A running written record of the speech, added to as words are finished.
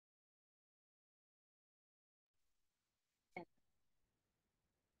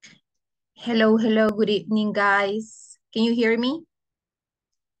Hello, hello, good evening, guys. Can you hear me?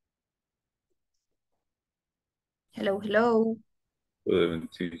 Hello, hello. Good evening,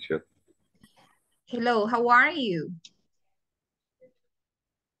 teacher. Hello, how are you?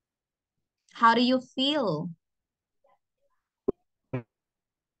 How do you feel?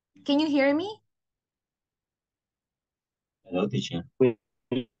 Can you hear me? Hello, teacher.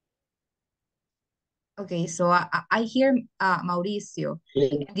 Okay, so I hear Mauricio.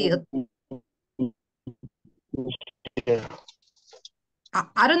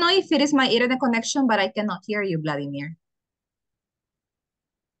 I don't know if it is my internet connection, but I cannot hear you, Vladimir.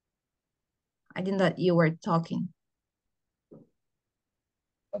 I think that you were talking.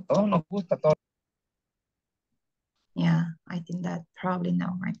 Yeah, I think that probably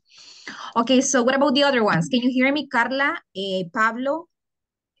no, right? Okay, so what about the other ones? Can you hear me, Carla, Pablo?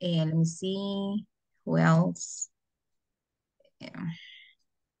 Let me see, who else? Yeah.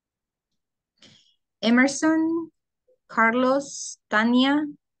 Emerson, Carlos, Tanya,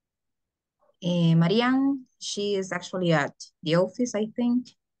 Marianne. She is actually at the office, I think.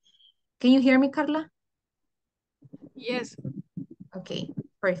 Can you hear me, Carla? Yes. Okay,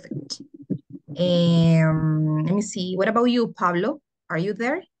 perfect. Let me see. What about you, Pablo? Are you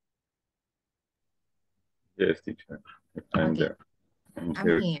there? Yes, teacher. I'm Okay. there. I'm I'm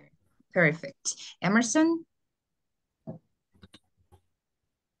here. here. Perfect. Emerson?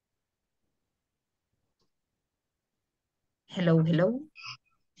 Hello, hello.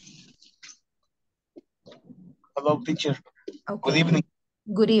 Hello, teacher. Okay. Good evening.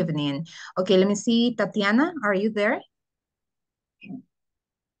 Good evening. Okay, let me see. Tatiana, are you there?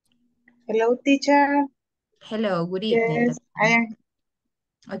 Hello, teacher. Hello, good evening. Yes, I am.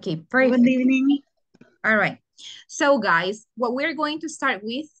 Okay, perfect. Good evening. All right. So guys, what we're going to start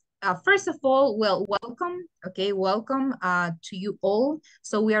with, first of all, well, welcome. Okay, welcome to you all.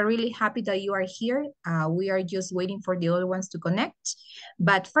 So we are really happy that you are here. We are just waiting for the other ones to connect.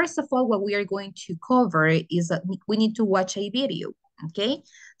 But first of all, what we are going to cover is that we need to watch a video. Okay,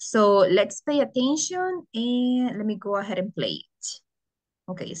 so let's pay attention and let me go ahead and play it.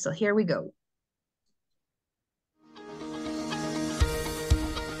 Okay, so here we go.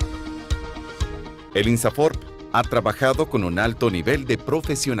 El INSAFORP ha trabajado con un alto nivel de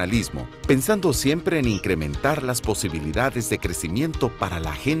profesionalismo, pensando siempre en incrementar las posibilidades de crecimiento para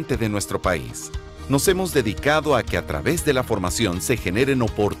la gente de nuestro país. Nos hemos dedicado a que a través de la formación se generen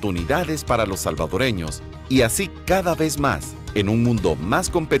oportunidades para los salvadoreños y así cada vez más, en un mundo más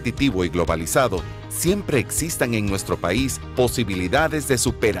competitivo y globalizado, siempre existan en nuestro país posibilidades de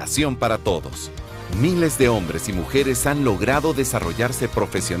superación para todos. Miles de hombres y mujeres han logrado desarrollarse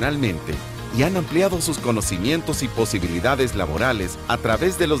profesionalmente y han ampliado sus conocimientos y posibilidades laborales a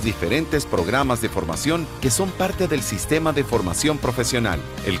través de los diferentes programas de formación que son parte del sistema de formación profesional,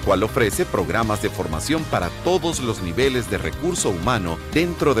 el cual ofrece programas de formación para todos los niveles de recurso humano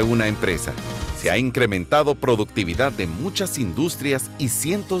dentro de una empresa. Se ha incrementado productividad de muchas industrias y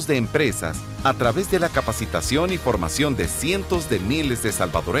cientos de empresas a través de la capacitación y formación de cientos de miles de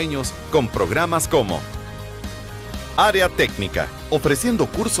salvadoreños con programas como Área Técnica, ofreciendo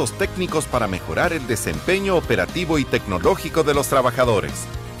cursos técnicos para mejorar el desempeño operativo y tecnológico de los trabajadores.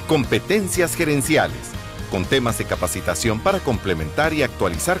 Competencias gerenciales, con temas de capacitación para complementar y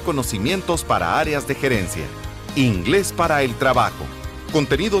actualizar conocimientos para áreas de gerencia. Inglés para el trabajo,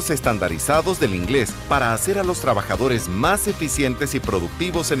 contenidos estandarizados del inglés para hacer a los trabajadores más eficientes y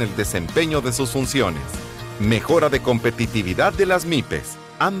productivos en el desempeño de sus funciones. Mejora de competitividad de las MIPES.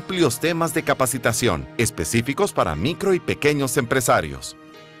 Amplios temas de capacitación específicos para micro y pequeños empresarios.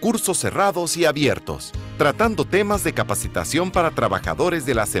 Cursos cerrados y abiertos, tratando temas de capacitación para trabajadores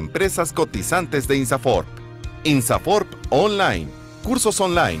de las empresas cotizantes de INSAFORP. INSAFORP Online. Cursos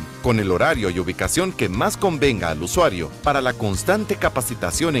online con el horario y ubicación que más convenga al usuario para la constante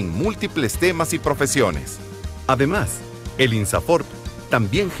capacitación en múltiples temas y profesiones. Además, el INSAFORP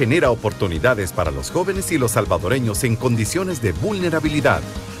también genera oportunidades para los jóvenes y los salvadoreños en condiciones de vulnerabilidad,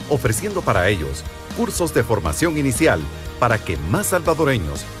 ofreciendo para ellos cursos de formación inicial para que más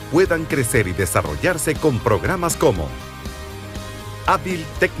salvadoreños puedan crecer y desarrollarse con programas como Hábil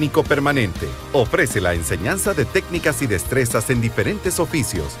Técnico Permanente. Ofrece la enseñanza de técnicas y destrezas en diferentes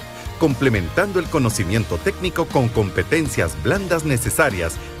oficios, complementando el conocimiento técnico con competencias blandas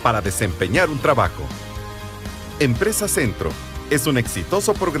necesarias para desempeñar un trabajo. Empresa Centro es un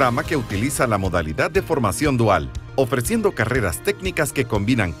exitoso programa que utiliza la modalidad de formación dual, ofreciendo carreras técnicas que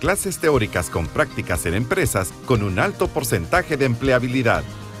combinan clases teóricas con prácticas en empresas con un alto porcentaje de empleabilidad.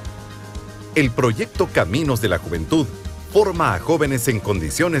 El proyecto Caminos de la Juventud forma a jóvenes en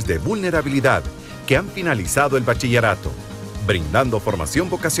condiciones de vulnerabilidad que han finalizado el bachillerato, brindando formación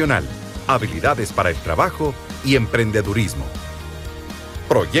vocacional, habilidades para el trabajo y emprendedurismo.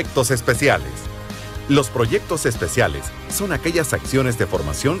 Proyectos especiales. Los proyectos especiales son aquellas acciones de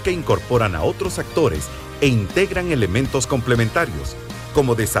formación que incorporan a otros actores e integran elementos complementarios,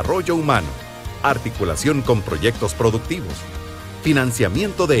 como desarrollo humano, articulación con proyectos productivos,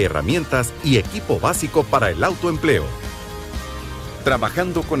 financiamiento de herramientas y equipo básico para el autoempleo.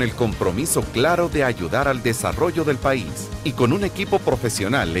 Trabajando con el compromiso claro de ayudar al desarrollo del país y con un equipo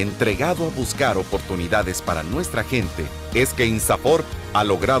profesional entregado a buscar oportunidades para nuestra gente, es que INSAFORP ha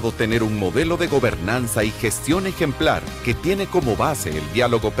logrado tener un modelo de gobernanza y gestión ejemplar que tiene como base el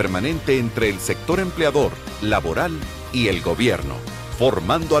diálogo permanente entre el sector empleador, laboral y el gobierno,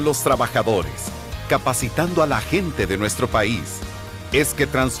 formando a los trabajadores, capacitando a la gente de nuestro país. Es que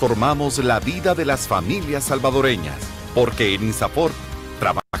transformamos la vida de las familias salvadoreñas, porque en INSAFORP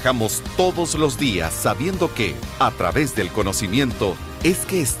trabajamos todos los días sabiendo que, a través del conocimiento, es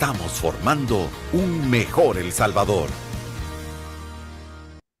que estamos formando un mejor El Salvador.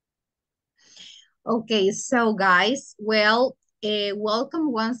 Okay, so guys, well,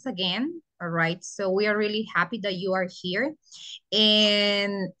 welcome once again. All right, so we are really happy that you are here.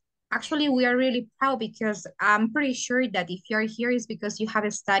 And actually, we are really proud because I'm pretty sure that if you're here is because you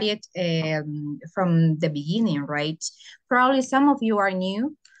have studied from the beginning, right? Probably some of you are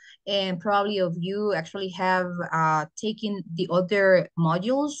new, and probably of you actually have taken the other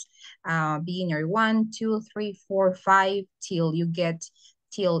modules, beginner 1, 2, 3, 4, 5, till you get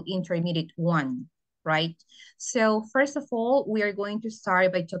till intermediate 1, right? So first of all, we are going to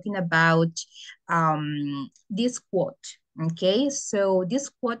start by talking about this quote. Okay, so this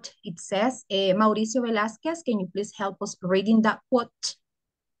quote, it says, Mauricio Velázquez, can you please help us reading that quote?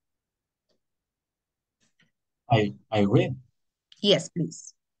 I read. Yes,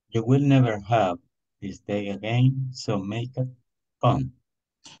 please. You will never have this day again, so make it fun.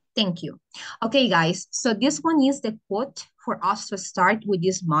 Thank you. Okay, guys, so this one is the quote for us to start with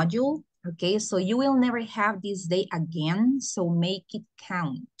this module. Okay, so you will never have this day again, so make it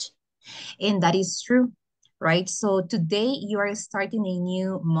count. And that is true, right? So today you are starting a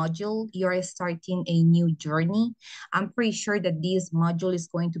new module, you are starting a new journey. I'm pretty sure that this module is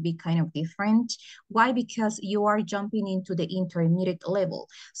going to be kind of different. Why? Because you are jumping into the intermediate level.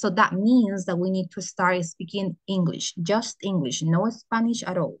 So that means that we need to start speaking English, just English, no Spanish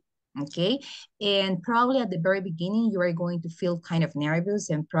at all. Okay, and probably at the very beginning you are going to feel kind of nervous,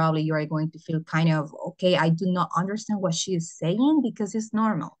 and probably you are going to feel kind of, okay, I do not understand what she is saying, because it's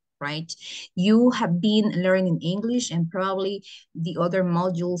normal, right? You have been learning English, and probably the other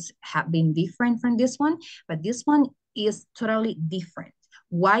modules have been different from this one, but this one is totally different.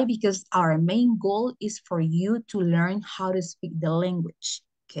 Why? Because our main goal is for you to learn how to speak the language.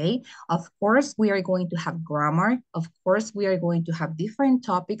 Okay, of course, we are going to have grammar. Of course, we are going to have different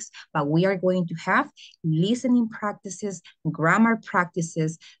topics, but we are going to have listening practices, grammar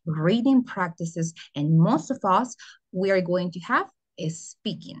practices, reading practices, and most of us, we are going to have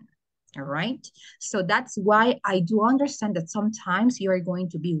speaking. All right, so that's why I do understand that sometimes you are going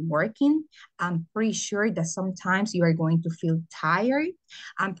to be working. I'm pretty sure that sometimes you are going to feel tired.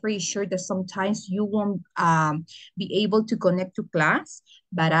 I'm pretty sure that sometimes you won't be able to connect to class,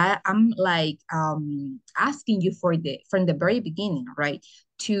 but I'm like asking you from the very beginning, right,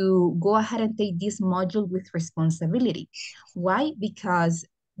 to go ahead and take this module with responsibility. Why? Because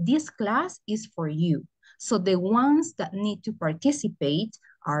this class is for you. So the ones that need to participate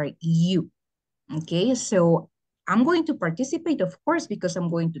are you. Okay, so I'm going to participate, of course, because I'm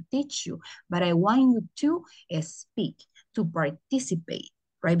going to teach you, but I want you to speak, to participate,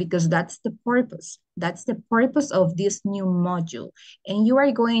 right? Because that's the purpose. That's the purpose of this new module. And you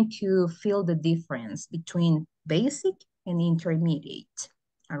are going to feel the difference between basic and intermediate.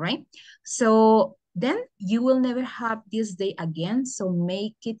 All right, so then you will never have this day again, so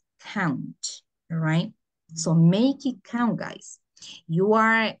make it count. All right, so make it count, guys. You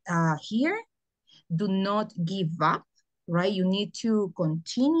are here. Do not give up, right? You need to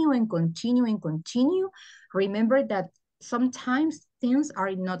continue and continue and continue. Remember that sometimes things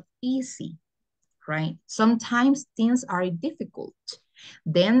are not easy, right? Sometimes things are difficult.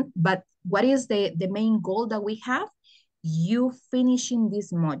 But what is the main goal that we have? You finishing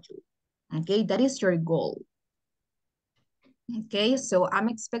this module, okay? That is your goal. Okay, so I'm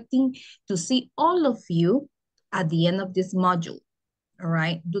expecting to see all of you at the end of this module. All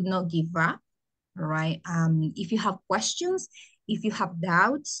right, do not give up. All right, if you have questions, if you have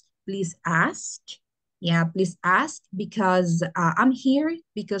doubts, please ask. Yeah, please ask, because I'm here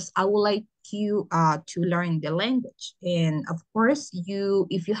because I would like you to learn the language. And of course,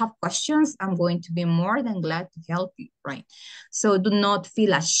 if you have questions, I'm going to be more than glad to help you, right? So do not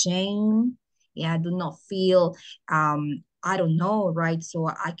feel ashamed. Yeah, do not feel, I don't know, right? So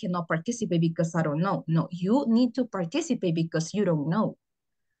I cannot participate because I don't know. No, you need to participate because you don't know.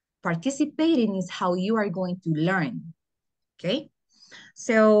 Participating is how you are going to learn, okay?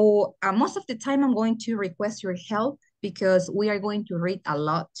 So most of the time I'm going to request your help because we are going to read a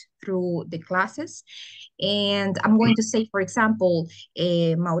lot through the classes. And I'm going to say, for example,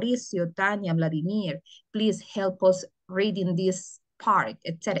 Mauricio, Tanya, Vladimir, please help us reading this part,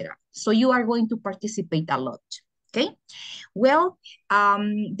 etc. So you are going to participate a lot, okay? Well,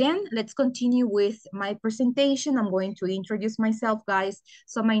 then let's continue with my presentation. I'm going to introduce myself, guys.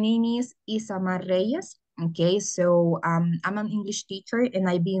 So my name is Isamar Reyes. Okay, so I'm an English teacher and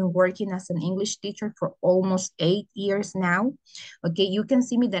I've been working as an English teacher for almost 8 years now. Okay, you can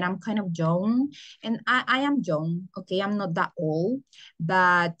see me that I'm kind of young, and I am young. Okay, I'm not that old,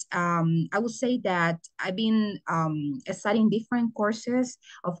 but I would say that I've been studying different courses.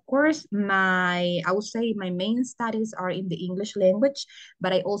 Of course, I would say my main studies are in the English language,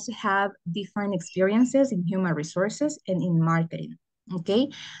 but I also have different experiences in human resources and in marketing. Okay,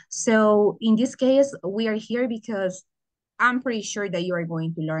 so in this case, we are here because I'm pretty sure that you are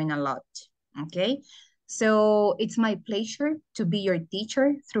going to learn a lot. Okay, so it's my pleasure to be your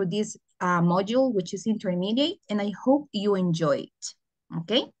teacher through this module, which is intermediate, and I hope you enjoy it.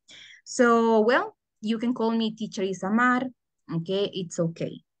 Okay, so well, you can call me Teacher Isamar. Okay, it's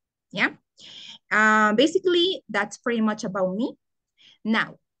okay. Yeah, basically, that's pretty much about me.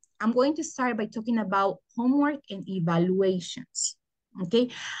 Now, I'm going to start by talking about homework and evaluations. Okay,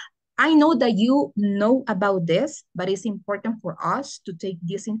 I know that you know about this, but it's important for us to take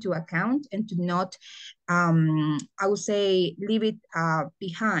this into account and to not, I would say, leave it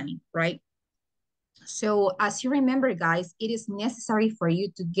behind, right? So as you remember, guys, it is necessary for you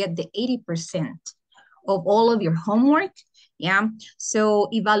to get the 80% of all of your homework. Yeah, so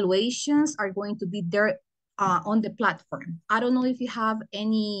evaluations are going to be there on the platform. I don't know if you have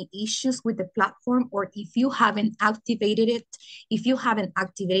any issues with the platform or if you haven't activated it. If you haven't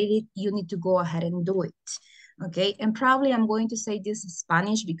activated it, you need to go ahead and do it. Okay, and probably I'm going to say this in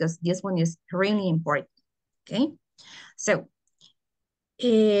Spanish because this one is really important. Okay, so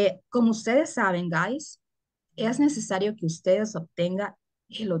como ustedes saben, guys, es necesario que ustedes obtengan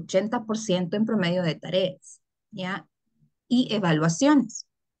el 80% en promedio de tareas, ¿ya? Y evaluaciones.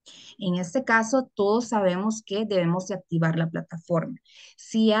 En este caso, todos sabemos que debemos de activar la plataforma.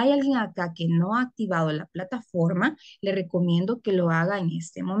 Si hay alguien acá que no ha activado la plataforma, le recomiendo que lo haga en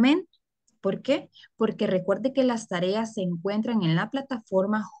este momento. ¿Por qué? Porque recuerde que las tareas se encuentran en la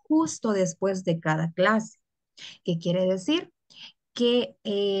plataforma justo después de cada clase. ¿Qué quiere decir? Que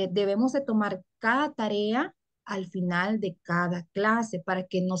debemos de tomar cada tarea al final de cada clase para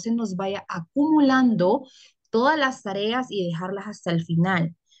que no se nos vaya acumulando todas las tareas y dejarlas hasta el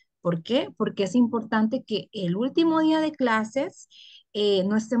final. ¿Por qué? Porque es importante que el último día de clases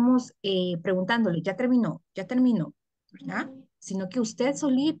no estemos preguntándole, ya terminó, ¿verdad? Sino que usted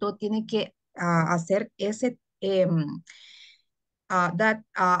solito tiene que hacer ese, I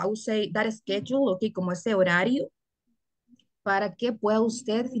would say, that schedule, okay, como ese horario para que pueda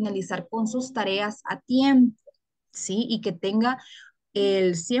usted finalizar con sus tareas a tiempo, ¿sí? Y que tenga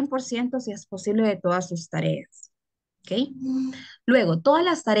el 100% si es posible de todas sus tareas, ¿ok? Luego, todas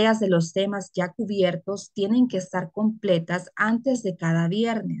las tareas de los temas ya cubiertos tienen que estar completas antes de cada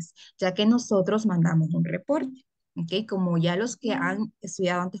viernes, ya que nosotros mandamos un reporte, ¿ok? Como ya los que han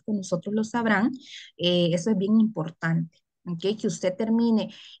estudiado antes con nosotros lo sabrán, eso es bien importante. Okay, que usted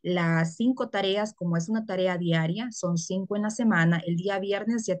termine las 5 tareas, como es una tarea diaria, son 5 en la semana, el día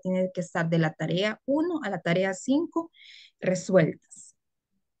viernes ya tiene que estar de la tarea 1 a la tarea 5 resueltas.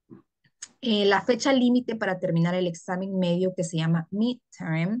 La fecha límite para terminar el examen medio que se llama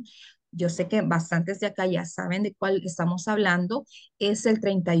midterm, yo sé que bastantes de acá ya saben de cuál estamos hablando, es el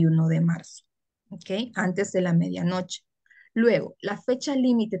 31 de marzo, ¿ok? Antes de la medianoche. Luego, la fecha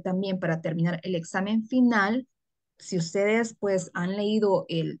límite también para terminar el examen final, si ustedes pues han leído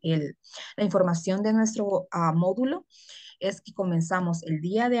la información de nuestro módulo, es que comenzamos el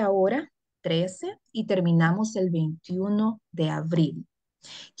día de ahora, 13, y terminamos el 21 de abril.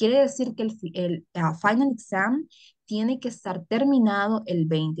 Quiere decir que el final exam tiene que estar terminado el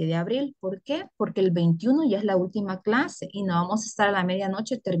 20 de abril. ¿Por qué? Porque el 21 ya es la última clase y no vamos a estar a la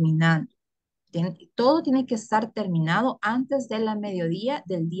medianoche terminando. Todo tiene que estar terminado antes de la mediodía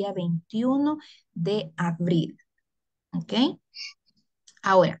del día 21 de abril. ¿Ok?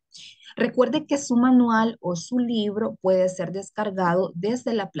 Ahora, recuerde que su manual o su libro puede ser descargado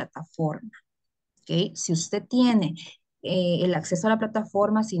desde la plataforma. ¿Ok? Si usted tiene el acceso a la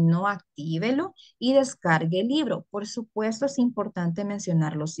plataforma, si no, actívelo y descargue el libro. Por supuesto, es importante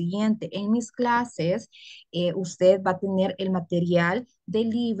mencionar lo siguiente. En mis clases, usted va a tener el material del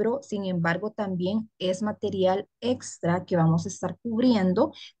libro, sin embargo, también es material extra que vamos a estar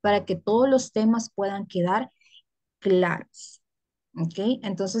cubriendo para que todos los temas puedan quedar claros. ¿Ok?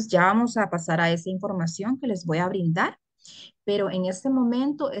 Entonces ya vamos a pasar a esa información que les voy a brindar. Pero en este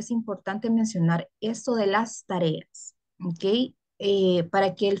momento es importante mencionar esto de las tareas, ¿ok?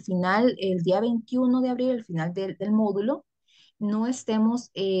 Para que el final, el día 21 de abril, el final del módulo, no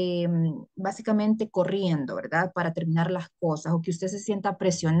estemos básicamente corriendo, ¿verdad? Para terminar las cosas o que usted se sienta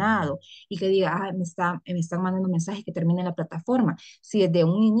presionado y que diga, ah, me están mandando mensajes que termine la plataforma. Si desde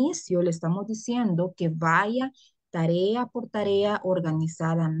un inicio le estamos diciendo que vaya tarea por tarea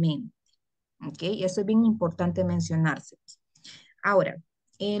organizadamente, ¿ok? Eso es bien importante mencionarse. Ahora,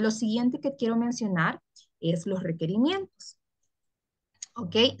 lo siguiente que quiero mencionar es los requerimientos.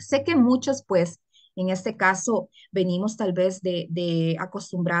 ¿Ok? Sé que muchos, pues, en este caso, venimos tal vez de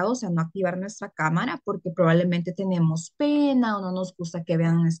acostumbrados a no activar nuestra cámara porque probablemente tenemos pena o no nos gusta que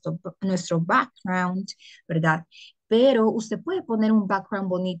vean nuestro background, ¿verdad? Pero usted puede poner un background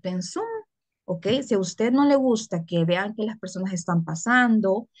bonito en Zoom. ¿Ok? Si a usted no le gusta que vean que las personas están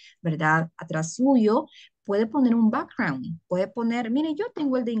pasando, ¿verdad? Atrás suyo, puede poner un background, puede poner, mire, yo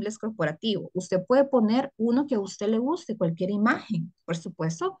tengo el de inglés corporativo, usted puede poner uno que a usted le guste, cualquier imagen, por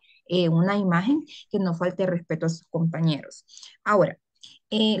supuesto, una imagen que no falte respeto a sus compañeros. Ahora,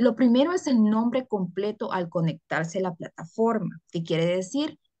 lo primero es el nombre completo al conectarse a la plataforma, que quiere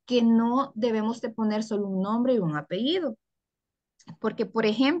decir que no debemos de poner solo un nombre y un apellido. Porque, por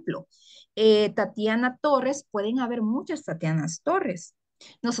ejemplo, Tatiana Torres, pueden haber muchas Tatianas Torres.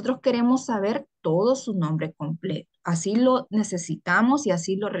 Nosotros queremos saber todo su nombre completo. Así lo necesitamos y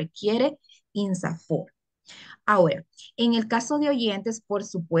así lo requiere INSAFORP. Ahora, en el caso de oyentes, por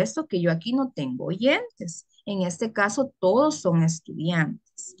supuesto que yo aquí no tengo oyentes. En este caso, todos son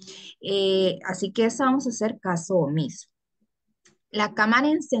estudiantes. Así que esa vamos a hacer caso omiso. La cámara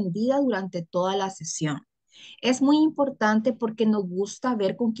encendida durante toda la sesión. Es muy importante porque nos gusta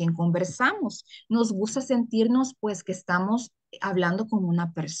ver con quién conversamos. Nos gusta sentirnos pues que estamos hablando con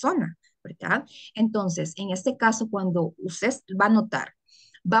una persona, ¿verdad? Entonces, en este caso, cuando usted va a notar,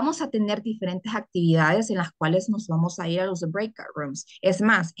 vamos a tener diferentes actividades en las cuales nos vamos a ir a los breakout rooms. Es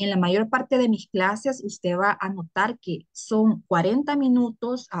más, en la mayor parte de mis clases, usted va a notar que son 40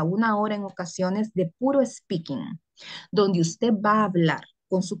 minutos a una hora en ocasiones de puro speaking, donde usted va a hablar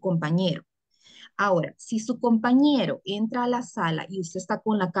con su compañero. Ahora, si su compañero entra a la sala y usted está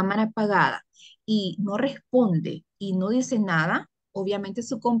con la cámara apagada y no responde y no dice nada, obviamente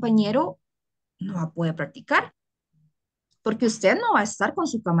su compañero no va a poder practicar porque usted no va a estar con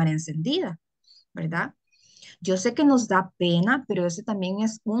su cámara encendida, ¿verdad? Yo sé que nos da pena, pero eso también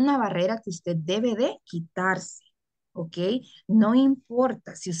es una barrera que usted debe de quitarse. ¿Ok? No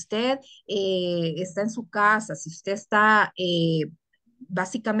importa si usted está en su casa, si usted está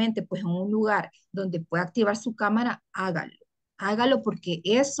básicamente pues en un lugar donde puede activar su cámara, hágalo. Hágalo porque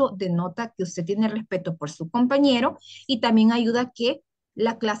eso denota que usted tiene respeto por su compañero y también ayuda a que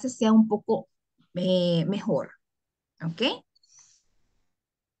la clase sea un poco mejor. ¿Ok?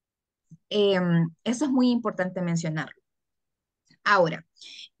 Eso es muy importante mencionarlo. Ahora,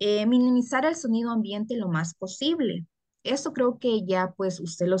 minimizar el sonido ambiente lo más posible. Eso creo que ya pues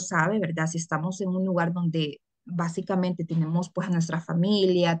usted lo sabe, ¿verdad? Si estamos en un lugar donde básicamente tenemos pues a nuestra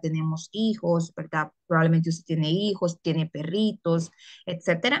familia, tenemos hijos, ¿verdad? Probablemente usted tiene hijos, tiene perritos,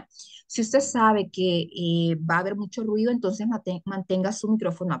 etcétera. Si usted sabe que va a haber mucho ruido, entonces mantenga su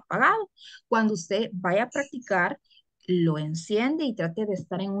micrófono apagado. Cuando usted vaya a practicar, lo enciende y trate de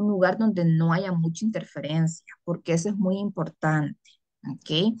estar en un lugar donde no haya mucha interferencia, porque eso es muy importante.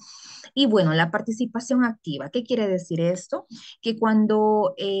 ¿Ok? Y bueno, la participación activa. ¿Qué quiere decir esto? Que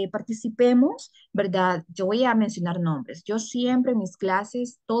cuando participemos, ¿verdad? Yo voy a mencionar nombres. Yo siempre en mis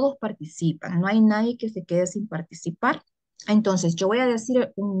clases, todos participan. No hay nadie que se quede sin participar. Entonces, yo voy a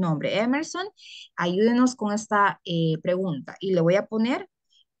decir un nombre. Emerson, ayúdenos con esta pregunta. Y le voy a poner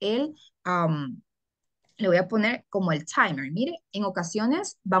el... le voy a poner como el timer. Mire, en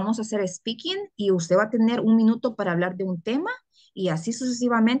ocasiones vamos a hacer speaking y usted va a tener un minuto para hablar de un tema y así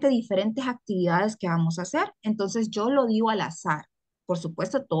sucesivamente diferentes actividades que vamos a hacer. Entonces yo lo digo al azar. Por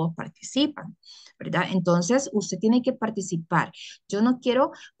supuesto, todos participan, ¿verdad? Entonces usted tiene que participar. Yo no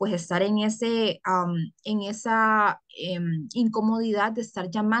quiero pues estar en esa incomodidad de estar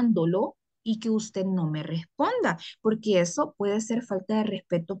llamándolo y que usted no me responda, porque eso puede ser falta de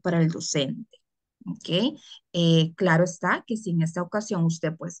respeto para el docente. ¿Ok? Claro está que si en esta ocasión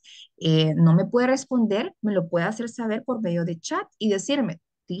usted pues no me puede responder, me lo puede hacer saber por medio de chat y decirme,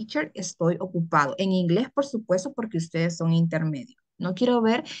 teacher, estoy ocupado. En inglés, por supuesto, porque ustedes son intermedios. No quiero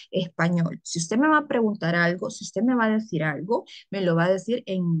ver español. Si usted me va a preguntar algo, si usted me va a decir algo, me lo va a decir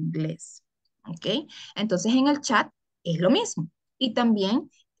en inglés. ¿Ok? Entonces en el chat es lo mismo. Y también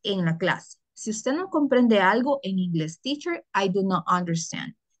en la clase. Si usted no comprende algo en inglés, teacher, I do not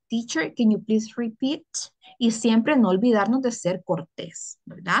understand. Teacher, can you please repeat? Y siempre no olvidarnos de ser cortés,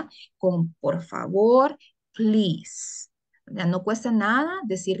 ¿verdad? Con por favor, please. ¿Verdad? No cuesta nada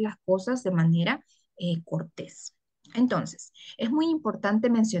decir las cosas de manera cortés. Entonces, es muy importante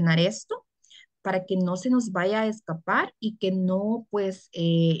mencionar esto para que no se nos vaya a escapar y que no, pues,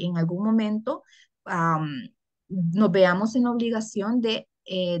 en algún momento nos veamos en la obligación de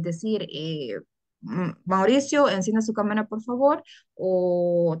decir, Mauricio, encienda su cámara, por favor,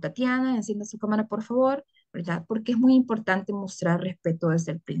 o Tatiana, encienda su cámara, por favor, ¿verdad? Porque es muy importante mostrar respeto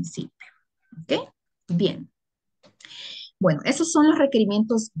desde el principio, ¿ok? Bien. Bueno, esos son los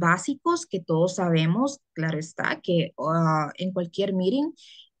requerimientos básicos que todos sabemos, claro está, que en cualquier meeting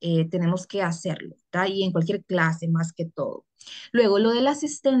tenemos que hacerlo, ¿tá? Y en cualquier clase más que todo. Luego, lo de la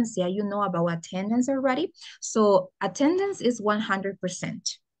asistencia, you know about attendance already. So, attendance is 100%,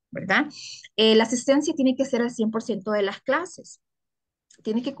 ¿verdad? La asistencia tiene que ser al 100% de las clases.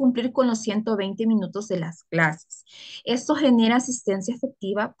 Tiene que cumplir con los 120 minutos de las clases. Esto genera asistencia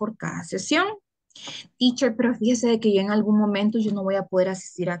efectiva por cada sesión. Teacher, pero fíjese de que yo en algún momento yo no voy a poder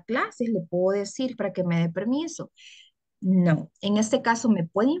asistir a clases, le puedo decir para que me dé permiso. No, en este caso me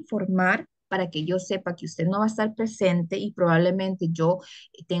puede informar para que yo sepa que usted no va a estar presente y probablemente yo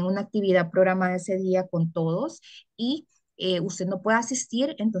tenga una actividad programada ese día con todos y usted no puede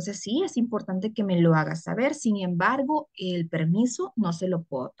asistir, entonces sí es importante que me lo haga saber. Sin embargo, el permiso no se lo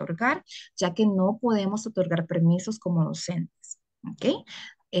puedo otorgar, ya que no podemos otorgar permisos como docentes. ¿Ok?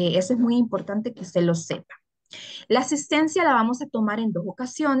 Eso es muy importante que usted lo sepa. La asistencia la vamos a tomar en dos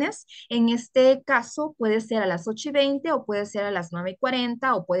ocasiones. En este caso puede ser a las 8:20 o puede ser a las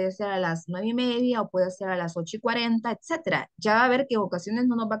 9:40 o puede ser a las 9:30 o puede ser a las 8:40, etcétera. Ya va a ver que en ocasiones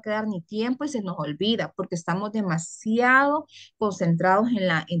no nos va a quedar ni tiempo y se nos olvida porque estamos demasiado concentrados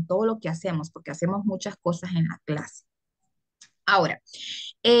en todo lo que hacemos, porque hacemos muchas cosas en la clase. Ahora,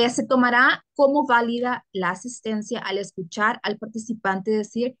 se tomará como válida la asistencia al escuchar al participante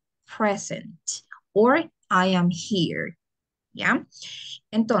decir present or I am here, ¿ya?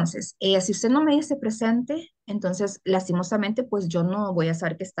 Entonces, si usted no me dice presente, entonces lastimosamente pues yo no voy a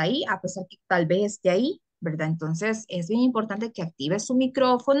saber que está ahí, a pesar que tal vez esté ahí, ¿verdad? Entonces es bien importante que active su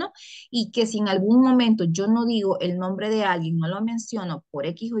micrófono y que si en algún momento yo no digo el nombre de alguien, no lo menciono por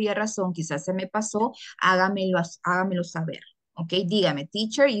X o Y razón, quizás se me pasó, hágamelo saber, ¿ok? Dígame,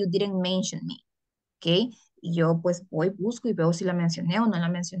 teacher, you didn't mention me, ¿ok? Y yo pues voy, busco y veo si la mencioné o no la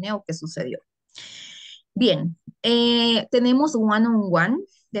mencioné o qué sucedió. Bien, tenemos one-on-one,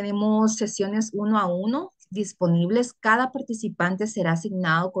 tenemos sesiones 1 a 1 disponibles. Cada participante será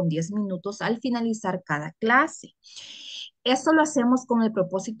asignado con 10 minutos al finalizar cada clase. Esto lo hacemos con el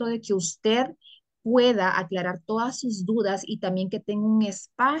propósito de que usted pueda aclarar todas sus dudas y también que tenga un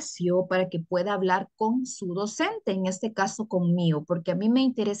espacio para que pueda hablar con su docente, en este caso conmigo, porque a mí me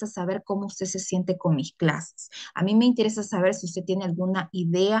interesa saber cómo usted se siente con mis clases. A mí me interesa saber si usted tiene alguna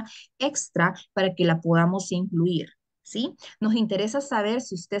idea extra para que la podamos incluir, ¿sí? Nos interesa saber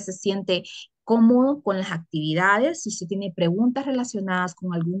si usted se siente cómodo con las actividades, si usted tiene preguntas relacionadas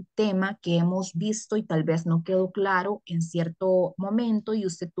con algún tema que hemos visto y tal vez no quedó claro en cierto momento y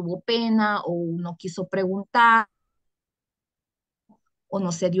usted tuvo pena o no quiso preguntar o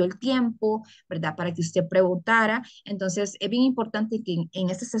no se dio el tiempo, ¿verdad? Para que usted preguntara. Entonces, es bien importante que en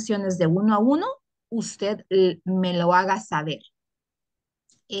estas sesiones de 1 a 1 usted me lo haga saber.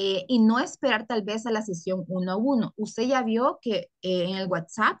 Y no esperar tal vez a la sesión 1 a 1. Usted ya vio que en el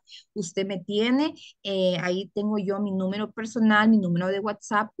WhatsApp usted me tiene, ahí tengo yo mi número personal, mi número de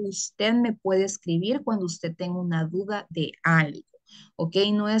WhatsApp. Usted me puede escribir cuando usted tenga una duda de algo, ¿ok?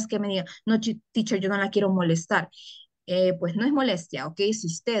 No es que me diga, no, teacher, yo no la quiero molestar. Pues no es molestia, ¿ok? Si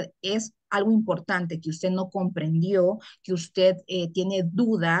usted es algo importante que usted no comprendió, que usted tiene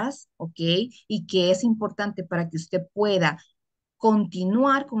dudas, ¿ok? Y que es importante para que usted pueda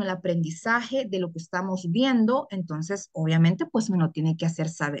continuar con el aprendizaje de lo que estamos viendo, entonces obviamente pues me lo tiene que hacer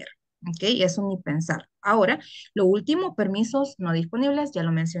saber, ¿ok? Eso ni pensar. Ahora, lo último, permisos no disponibles, ya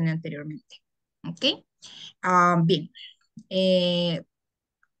lo mencioné anteriormente, ¿ok? Bien,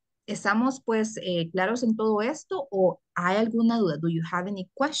 ¿Estamos pues claros en todo esto o hay alguna duda? Do you have any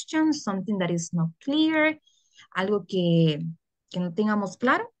questions? Something that is not clear? ¿Algo que no tengamos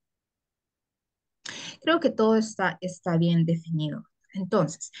claro? Creo que todo está bien definido.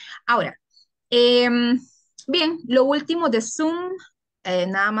 Entonces, ahora, bien, lo último de Zoom,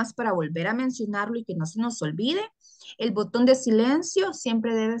 nada más para volver a mencionarlo y que no se nos olvide, el botón de silencio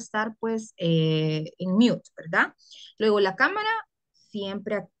siempre debe estar pues en mute, ¿verdad? Luego la cámara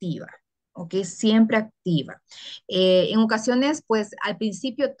siempre activa. ¿Ok? Siempre activa. En ocasiones, pues al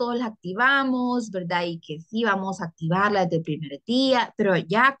principio todos la activamos, ¿verdad? Y que sí vamos a activarla desde el primer día, pero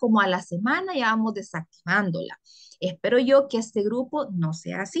ya como a la semana ya vamos desactivándola. Espero yo que este grupo no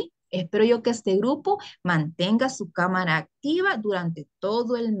sea así. Espero yo que este grupo mantenga su cámara activa durante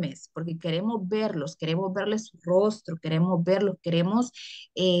todo el mes, porque queremos verlos, queremos verles su rostro, queremos verlos, queremos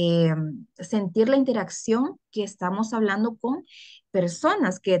eh, sentir la interacción que estamos hablando con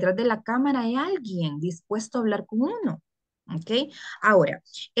personas, que detrás de la cámara hay alguien dispuesto a hablar con uno. ¿Ok? Ahora,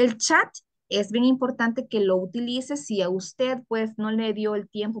 el chat es bien importante que lo utilice. Si a usted pues no le dio el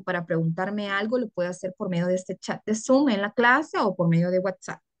tiempo para preguntarme algo, lo puede hacer por medio de este chat de Zoom en la clase o por medio de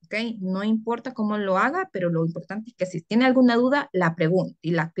WhatsApp. ¿Ok? No importa cómo lo haga, pero lo importante es que si tiene alguna duda, la pregunte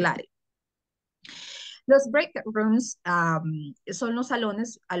y la aclare. Los breakout rooms son los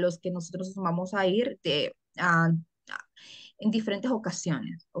salones a los que nosotros vamos a ir en diferentes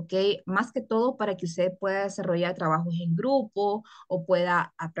ocasiones, ¿ok? Más que todo para que usted pueda desarrollar trabajos en grupo o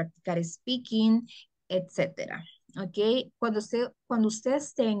pueda practicar speaking, etcétera, ¿ok? Cuando usted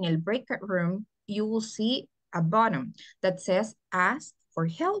esté en el breakout room, you will see a button that says ask for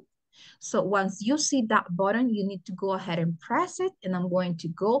help. So once you see that button, you need to go ahead and press it, and I'm going to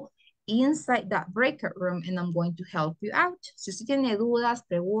go inside that breakout room and I'm going to help you out. Si usted tiene dudas,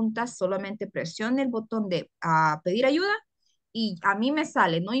 preguntas, solamente presione el botón de pedir ayuda y a mí me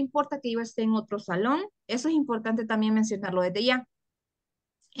sale, no importa que yo esté en otro salón, eso es importante también mencionarlo desde ya.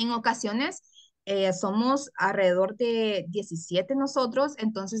 En ocasiones somos alrededor de 17 nosotros,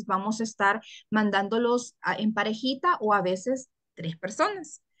 entonces vamos a estar mandándolos en parejita o a veces 3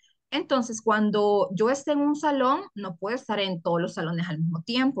 personas. Entonces, cuando yo esté en un salón, no puedo estar en todos los salones al mismo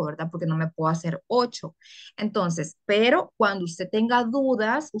tiempo, ¿verdad? Porque no me puedo hacer 8. Entonces, pero cuando usted tenga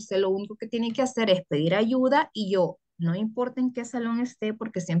dudas, usted lo único que tiene que hacer es pedir ayuda y yo, no importa en qué salón esté,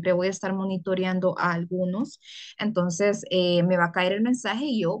 porque siempre voy a estar monitoreando a algunos, entonces me va a caer el mensaje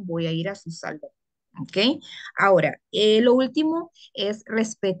y yo voy a ir a su salón. ¿Ok? Ahora, lo último es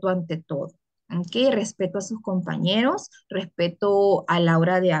respeto ante todo. ¿Ok? Respeto a sus compañeros, respeto a la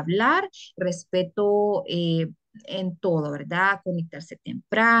hora de hablar, respeto en todo, ¿verdad? Conectarse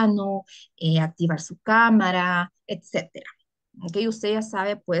temprano, activar su cámara, etcétera. ¿Ok? Usted ya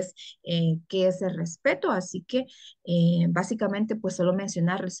sabe, pues, qué es el respeto, así que básicamente, pues, solo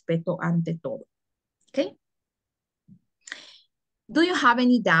mencionar respeto ante todo. ¿Ok? Do you have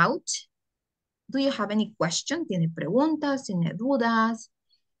any doubt? Do you have any question? ¿Tiene preguntas? ¿Tiene dudas?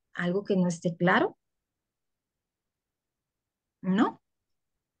 ¿Algo que no esté claro? ¿No?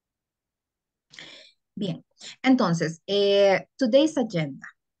 Bien. Entonces, today's agenda.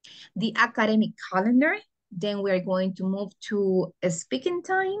 The academic calendar. Then we are going to move to a speaking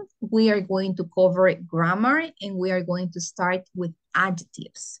time. We are going to cover grammar and we are going to start with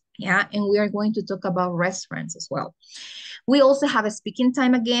adjectives. Yeah, and we are going to talk about restaurants as well. We also have a speaking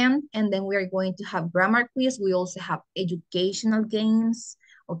time again, and then we are going to have grammar quiz. We also have educational games,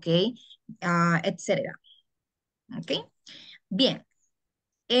 okay, etc. Okay, bien.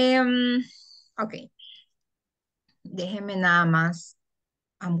 Okay, déjenme nada más.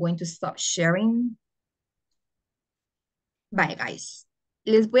 I'm going to stop sharing. Bye, guys.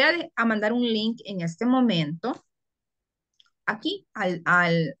 Les voy a mandar un link en este momento aquí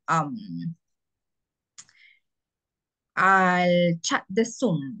al chat de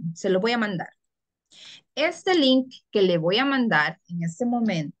Zoom. Se lo voy a mandar. Este link que le voy a mandar en este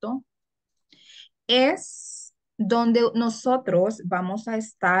momento es donde nosotros vamos a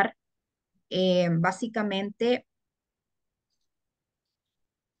estar básicamente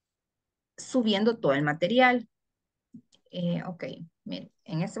subiendo todo el material. Ok, miren,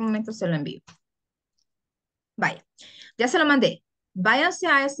 en este momento se lo envío. Vaya, ya se lo mandé. Váyanse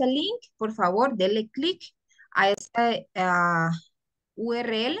a ese link, por favor, denle clic a esta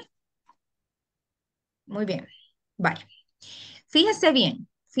URL. Muy bien, vaya. Fíjese bien,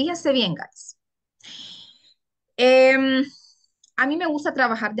 guys. A mí me gusta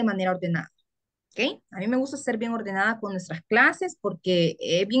trabajar de manera ordenada. ¿Ok? A mí me gusta ser bien ordenada con nuestras clases porque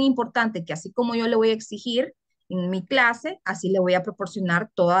es bien importante que así como yo le voy a exigir en mi clase, así le voy a proporcionar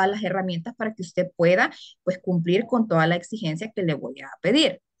todas las herramientas para que usted pueda pues cumplir con toda la exigencia que le voy a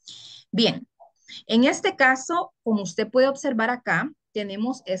pedir. Bien, en este caso, como usted puede observar acá,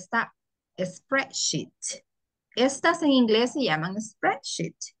 tenemos esta spreadsheet. Estas en inglés se llaman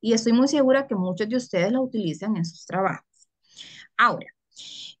spreadsheet y estoy muy segura que muchos de ustedes la utilizan en sus trabajos. Ahora,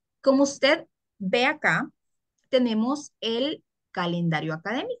 como usted ve acá, tenemos el calendario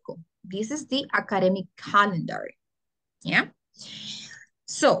académico. This is the academic calendar. ¿Ya?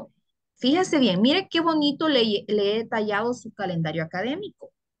 So, fíjese bien, mire qué bonito le he detallado su calendario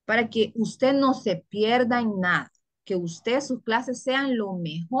académico para que usted no se pierda en nada, que usted, sus clases sean lo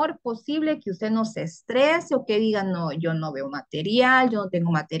mejor posible, que usted no se estrese o que diga, no, yo no veo material, yo no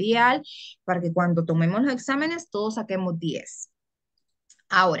tengo material, para que cuando tomemos los exámenes todos saquemos 10.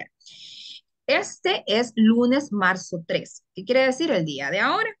 Ahora, este es lunes, marzo 3. ¿Qué quiere decir el día de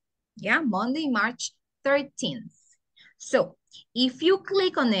ahora? ¿Ya? Monday, March 13th. So, if you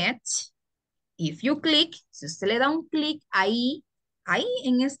click on it, si usted le da un clic ahí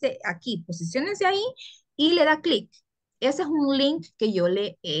en aquí, posiciónese ahí y le da clic. Ese es un link que yo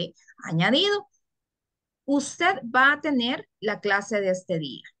le he añadido. Usted va a tener la clase de este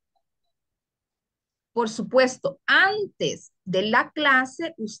día. Por supuesto, antes de la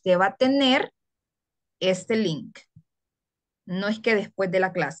clase, usted va a tener este link. No es que después de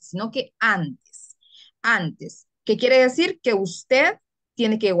la clase, sino que antes. Antes. ¿Qué quiere decir? Que usted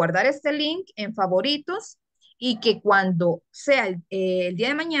tiene que guardar este link en favoritos y que cuando sea el día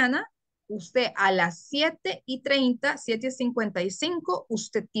de mañana, usted a las 7:30, 7:55,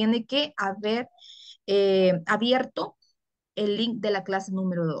 usted tiene que haber abierto el link de la clase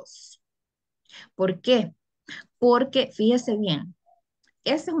número 2. ¿Por qué? Porque fíjese bien,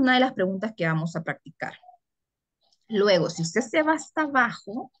 esa es una de las preguntas que vamos a practicar. Luego, si usted se va hasta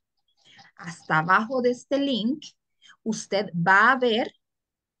abajo de este link, usted va a ver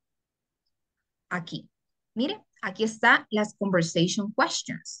aquí. Mire, aquí están las conversation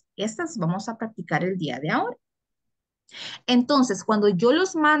questions. Estas vamos a practicar el día de ahora. Entonces, cuando yo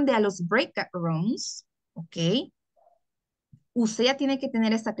los mande a los breakout rooms, ¿ok? Usted ya tiene que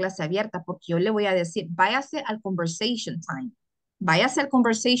tener esta clase abierta porque yo le voy a decir, váyase al conversation time. Váyase al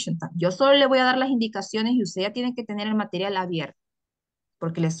conversation time. Yo solo le voy a dar las indicaciones y usted ya tiene que tener el material abierto,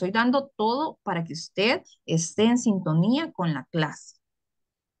 porque le estoy dando todo para que usted esté en sintonía con la clase.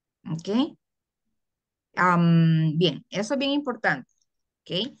 ¿Ok? Bien, eso es bien importante.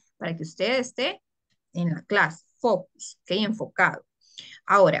 ¿Ok? Para que usted esté en la clase. Focus. ¿Ok? Enfocado.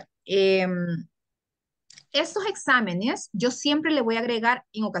 Ahora, estos exámenes yo siempre le voy a agregar,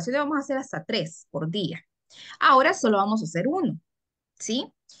 en ocasiones vamos a hacer hasta 3 por día. Ahora solo vamos a hacer 1.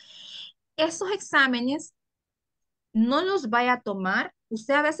 ¿Sí? Estos exámenes no los vaya a tomar,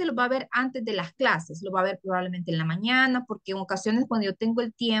 usted a veces los va a ver antes de las clases, lo va a ver probablemente en la mañana, porque en ocasiones cuando yo tengo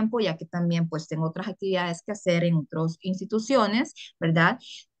el tiempo, ya que también pues tengo otras actividades que hacer en otras instituciones, ¿verdad?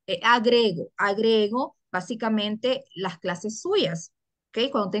 Agrego básicamente las clases suyas,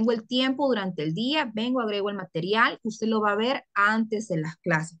 ¿ok? Cuando tengo el tiempo durante el día, agrego el material, usted lo va a ver antes de las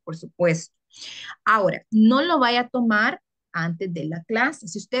clases, por supuesto. Ahora, no lo vaya a tomar antes de la clase.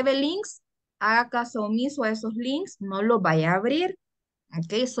 Si usted ve links, haga caso omiso a esos links, no los vaya a abrir,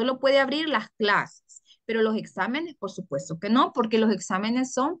 ¿ok? Solo puede abrir las clases, pero los exámenes, por supuesto que no, porque los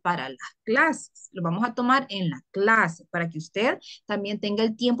exámenes son para las clases. Los vamos a tomar en la clase para que usted también tenga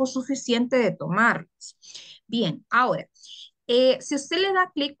el tiempo suficiente de tomarlos. Bien, ahora, si usted le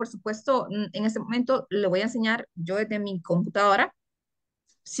da clic, por supuesto, en este momento le voy a enseñar yo desde mi computadora.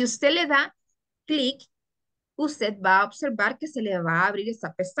 Si usted le da clic, usted va a observar que se le va a abrir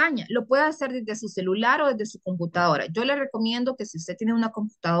esta pestaña. Lo puede hacer desde su celular o desde su computadora. Yo le recomiendo que si usted tiene una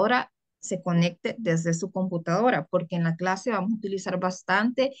computadora, se conecte desde su computadora, porque en la clase vamos a utilizar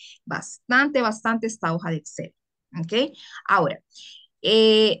bastante esta hoja de Excel. ¿Ok? Ahora,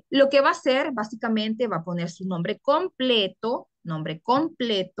 lo que va a hacer, básicamente, va a poner su nombre completo,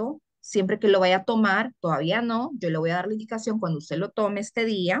 siempre que lo vaya a tomar, todavía no, yo le voy a dar la indicación cuando usted lo tome este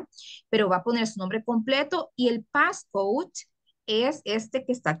día, pero va a poner su nombre completo y el passcode es este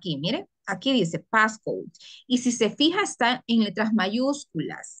que está aquí, mire, aquí dice passcode, y si se fija está en letras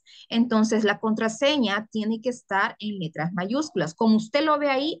mayúsculas, entonces la contraseña tiene que estar en letras mayúsculas, como usted lo ve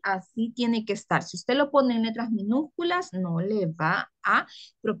ahí, así tiene que estar, si usted lo pone en letras minúsculas, no le va a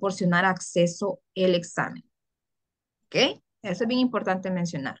proporcionar acceso el examen, ¿ok? Eso es bien importante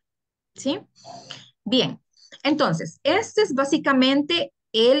mencionar. ¿Sí? Bien, entonces, este es básicamente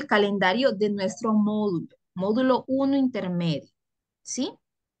el calendario de nuestro módulo 1 intermedio, ¿sí?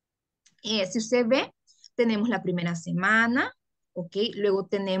 Si usted ve, tenemos la primera semana, ¿ok? Luego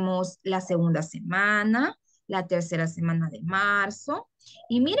tenemos la segunda semana, la tercera semana de marzo,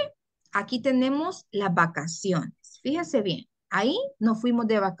 y mire, aquí tenemos las vacaciones, fíjese bien, Ahí nos fuimos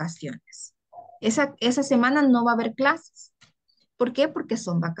de vacaciones. Esa semana no va a haber clases. ¿Por qué? Porque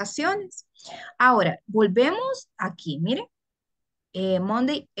son vacaciones. Ahora, volvemos aquí, miren.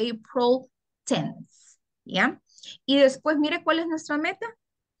 Monday, April 10th, ¿ya? Y después, mire cuál es nuestra meta.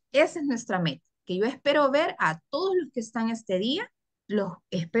 Esa es nuestra meta, que yo espero ver a todos los que están este día, los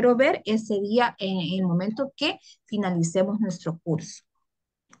espero ver ese día en el momento que finalicemos nuestro curso,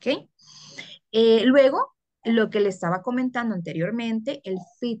 ¿ok? Luego, lo que le estaba comentando anteriormente, el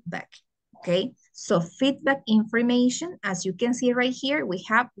feedback, ¿ok? So, feedback information, as you can see right here, we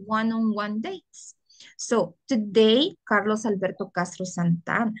have one-on-one dates. So, today, Carlos Alberto Castro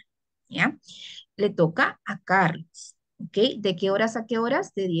Santana, ¿ya? Le toca a Carlos, ¿ok? ¿De qué horas a qué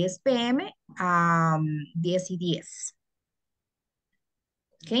horas? De 10 p.m. a 10:10,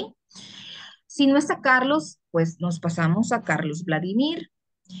 ¿ok? Si no está Carlos, pues nos pasamos a Carlos Vladimir.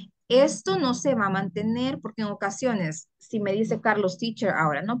 Esto no se va a mantener porque en ocasiones, si me dice Carlos Teacher,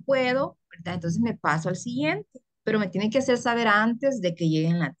 ahora no puedo, ¿verdad? Entonces me paso al siguiente, pero me tiene que hacer saber antes de que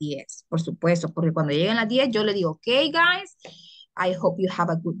lleguen las 10, por supuesto, porque cuando lleguen las 10 yo le digo, ok, guys, I hope you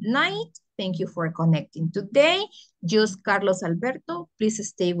have a good night. Thank you for connecting today. Just Carlos Alberto, please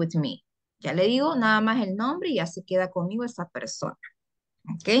stay with me. Ya le digo nada más el nombre y ya se queda conmigo esa persona,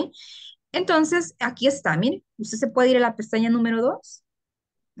 ¿ok? Entonces, aquí está, mire, usted se puede ir a la pestaña número 2.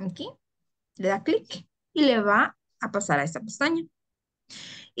 Aquí, le da clic y le va a pasar a esta pestaña.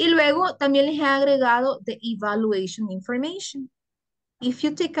 Y luego también les he agregado the evaluation information. If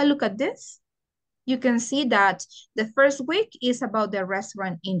you take a look at this, you can see that the first week is about the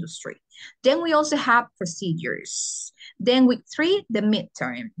restaurant industry. Then we also have procedures. Then week 3, the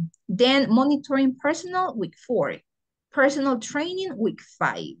midterm. Then monitoring personal, week 4. Personal training, week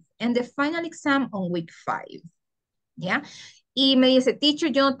 5. And the final exam on week 5. ¿Ya? Y me dice, teacher,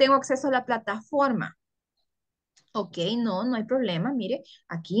 yo no tengo acceso a la plataforma. Ok, no hay problema. Mire,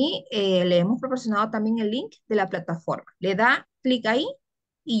 aquí le hemos proporcionado también el link de la plataforma. Le da clic ahí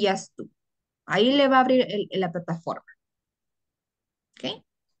y ya estuvo. Ahí le va a abrir la plataforma. Ok.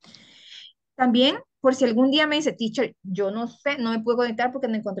 También, por si algún día me dice, teacher, yo no sé, no me puedo conectar porque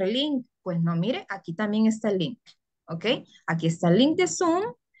no encontré el link. Pues no, mire, aquí también está el link. Ok. Aquí está el link de Zoom.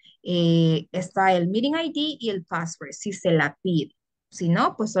 Está el meeting ID y el password, si se la pide. Si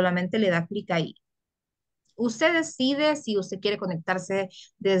no, pues solamente le da clic ahí. Usted decide si usted quiere conectarse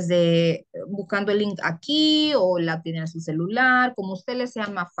desde buscando el link aquí o la tiene en su celular, como usted le sea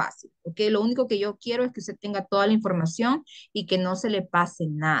más fácil, ¿ok? Lo único que yo quiero es que usted tenga toda la información y que no se le pase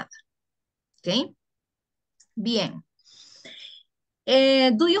nada, ¿ok? Bien.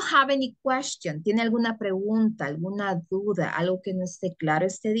 Do you have any question? ¿Tiene alguna pregunta, alguna duda, algo que no esté claro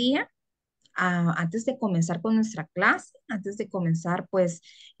este día? Antes de comenzar con nuestra clase, antes de comenzar, pues,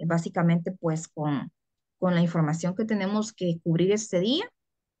 básicamente, pues, con la información que tenemos que cubrir este día,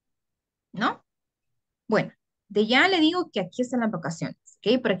 ¿no? Bueno, de ya le digo que aquí están las vacaciones,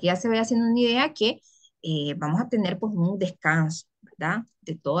 ¿ok? Para que ya se vaya haciendo una idea que vamos a tener, pues, un descanso, ¿verdad?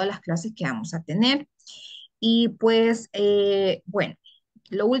 De todas las clases que vamos a tener. Y, pues, bueno,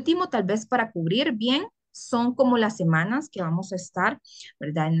 lo último, tal vez para cubrir bien, son como las semanas que vamos a estar,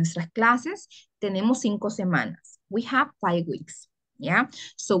 ¿verdad? En nuestras clases tenemos 5 semanas. We have 5 weeks, yeah?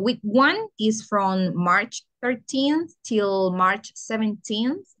 So week 1 is from March 13th till March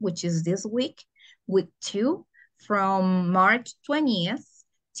 17th, which is this week. Week 2 from March 20th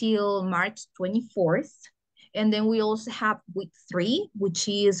till March 24th. And then we also have week 3, which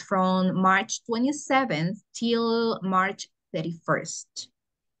is from March 27th till March 31st.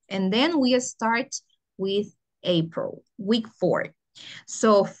 And then we start with April, week 4.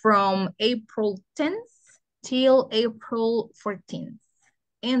 So from April 10th till April 14th.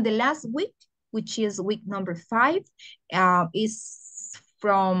 And the last week, which is week number 5, is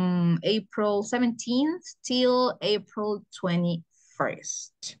from April 17th till April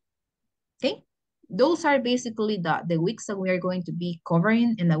 21st. Okay? Those are basically the weeks that we are going to be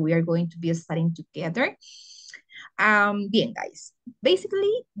covering and that we are going to be studying together. Bien, guys.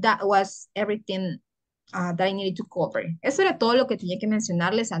 Basically, that was everything that I needed to cover. Eso era todo lo que tenía que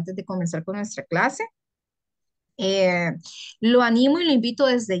mencionarles antes de comenzar con nuestra clase. Lo animo y lo invito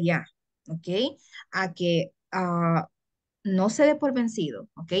desde ya, ¿ok? A que no se dé por vencido,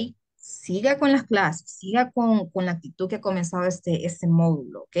 ¿ok? Siga con las clases, siga con la actitud que ha comenzado este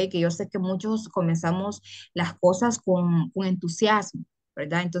módulo, ¿ok? Que yo sé que muchos comenzamos las cosas con entusiasmo,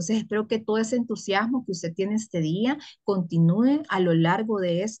 ¿verdad? Entonces espero que todo ese entusiasmo que usted tiene este día continúe a lo largo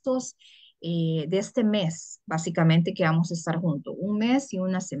de de este mes, básicamente, que vamos a estar juntos, un mes y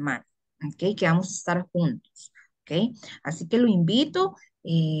una semana, ¿ok? Que vamos a estar juntos, ¿ok? Así que lo invito,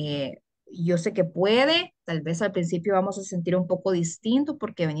 yo sé que puede, Tal vez al principio vamos a sentir un poco distinto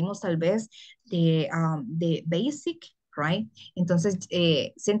porque venimos tal vez de basic, right? Entonces,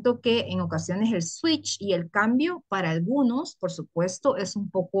 siento que en ocasiones el switch y el cambio para algunos, por supuesto, es un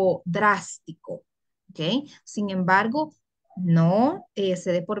poco drástico, ¿ok? Sin embargo, no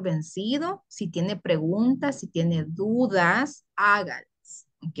se dé por vencido. Si tiene preguntas, si tiene dudas, hágalas,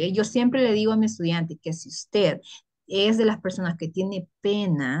 ¿ok? Yo siempre le digo a mi estudiante que si usted es de las personas que tiene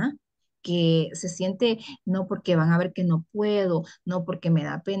pena, que se siente, no porque van a ver que no puedo, no porque me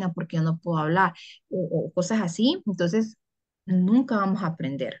da pena, porque yo no puedo hablar, o cosas así, entonces nunca vamos a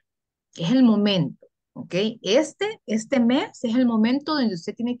aprender. Es el momento, ¿ok? Este mes es el momento donde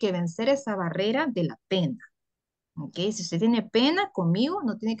usted tiene que vencer esa barrera de la pena, ¿ok? Si usted tiene pena conmigo,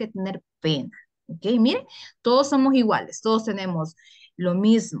 no tiene que tener pena, ¿ok? Mire, todos somos iguales, todos tenemos lo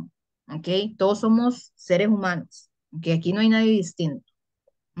mismo, ¿ok? Todos somos seres humanos, ¿ok? Aquí no hay nadie distinto.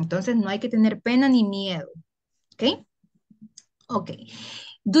 Entonces no hay que tener pena ni miedo, ¿ok? Ok.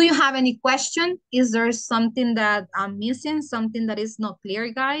 Do you have any question? Is there something that I'm missing? Something that is not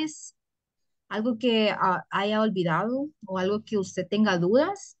clear, guys? ¿Algo que haya olvidado o algo que usted tenga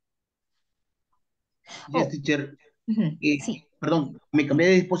dudas? Yes, Oh, teacher. ujú, sí. Perdón, me cambié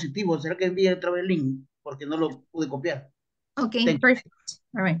de dispositivo. ¿Será que envíe otra vez el link? Porque no lo pude copiar. Okay, Thank you. perfect.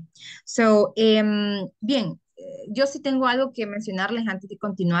 All right. So, bien, yo sí tengo algo que mencionarles antes de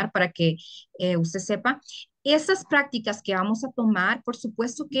continuar para que usted sepa. Esas prácticas que vamos a tomar, por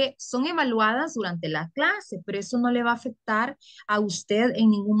supuesto que son evaluadas durante la clase, pero eso no le va a afectar a usted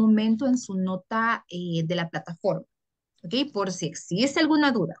en ningún momento en su nota de la plataforma, ¿ok? Por si existe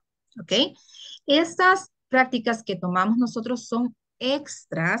alguna duda, ¿ok? Estas prácticas que tomamos nosotros son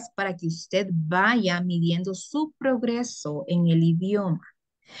extras para que usted vaya midiendo su progreso en el idioma,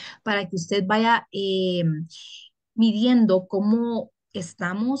 para que usted vaya midiendo cómo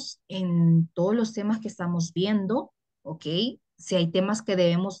estamos en todos los temas que estamos viendo, ¿ok? Si hay temas que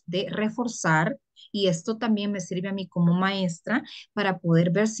debemos de reforzar, y esto también me sirve a mí como maestra para poder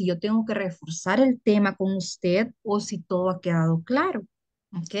ver si yo tengo que reforzar el tema con usted o si todo ha quedado claro,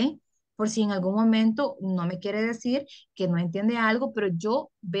 ¿ok? Por si en algún momento no me quiere decir que no entiende algo, pero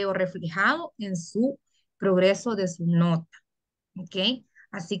yo veo reflejado en su progreso de su nota. ¿Ok?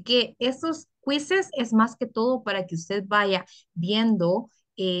 Así que esos quizzes es más que todo para que usted vaya viendo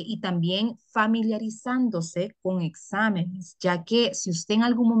y también familiarizándose con exámenes, ya que si usted en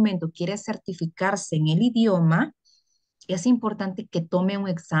algún momento quiere certificarse en el idioma, es importante que tome un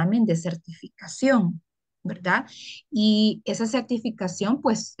examen de certificación, ¿verdad? Y esa certificación,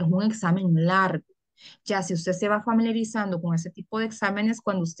 pues, es un examen largo. Ya si usted se va familiarizando con ese tipo de exámenes,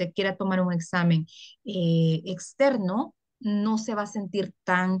 cuando usted quiera tomar un examen externo, no se va a sentir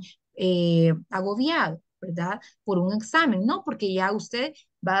tan agobiado, ¿verdad? Por un examen, ¿no? Porque ya usted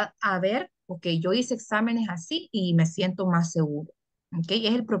va a ver, ok, yo hice exámenes así y me siento más seguro. ¿Ok?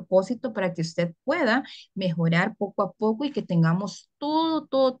 Es el propósito para que usted pueda mejorar poco a poco y que tengamos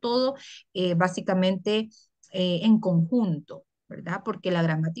todo, básicamente en conjunto. ¿Verdad? Porque la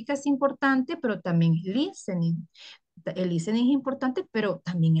gramática es importante, pero también el listening. El listening es importante, pero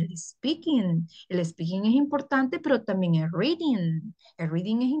también el speaking. El speaking es importante, pero también el reading. El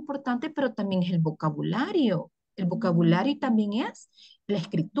reading es importante, pero también es el vocabulario. El vocabulario también es la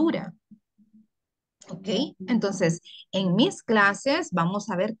escritura. ¿Ok? Entonces, en mis clases vamos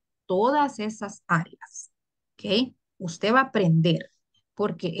a ver todas esas áreas. ¿Ok? Usted va a aprender,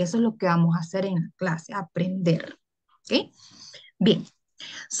 porque eso es lo que vamos a hacer en la clase, aprender. ¿Ok? Bien.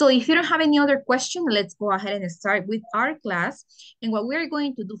 So if you don't have any other question, let's go ahead and start with our class. And what we're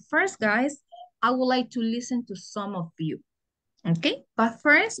going to do first, guys, I would like to listen to some of you. Okay, but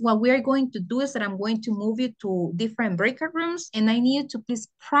first, what we are going to do is that I'm going to move you to different breakout rooms, and I need you to please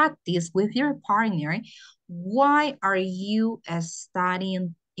practice with your partner. Why are you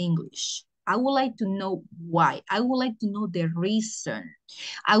studying English? I would like to know why. I would like to know the reason.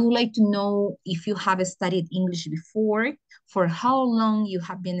 I would like to know if you have studied English before, for how long you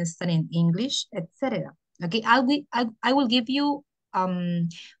have been studying English, etc. Okay, I will give you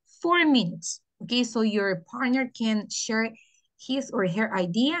 4 minutes. Okay, so your partner can share his or her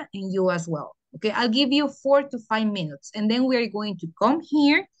idea and you as well. Okay, I'll give you 4 to 5 minutes and then we're going to come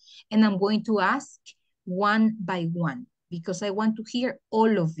here and I'm going to ask one by one because I want to hear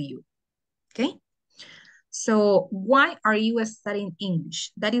all of you. Okay, so why are you studying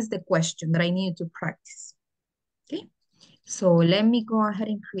English? That is the question that I need to practice. Okay, so let me go ahead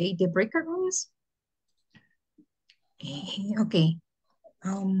and create the breakout rooms. Okay,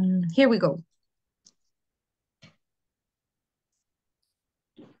 here we go.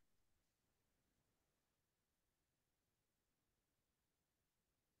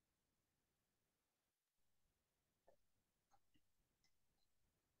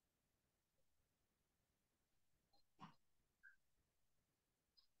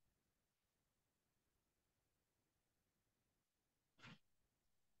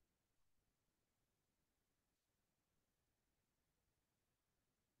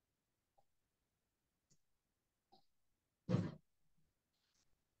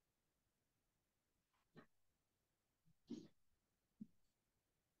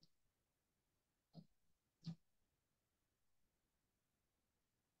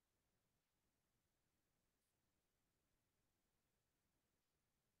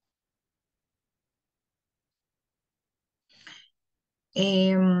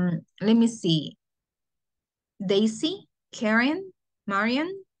 Let me see. Daisy, Karen,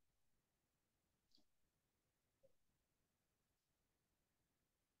 Marian.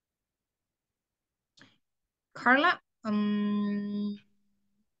 Carla. Hello.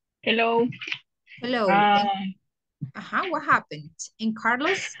 Hello. What happened? And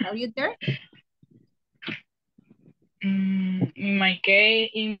Carlos, are you there? In my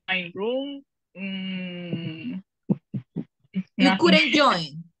case, in my room, you couldn't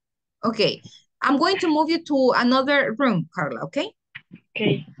join. Okay. I'm going to move you to another room, Carla, okay?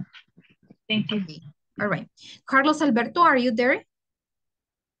 Okay. Thank you. Okay. All right. Carlos Alberto, are you there?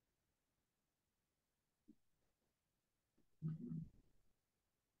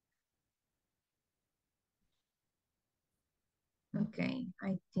 Okay,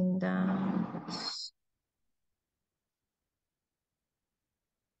 I think that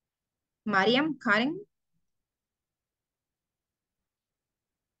Mariam, Karen.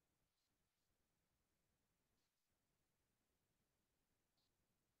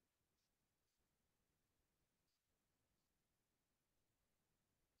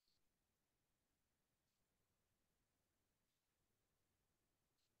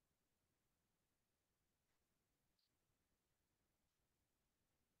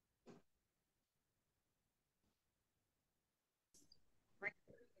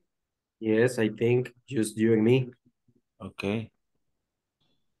 Yes, I think just you and me. Okay.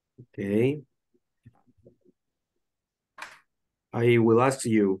 Okay. I will ask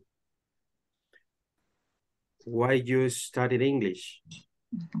you, why you studied English?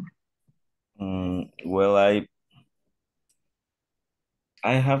 Well, I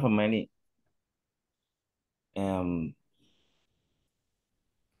have a many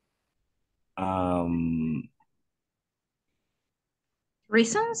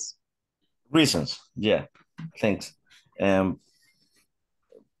Reasons? reasons. Yeah, thanks.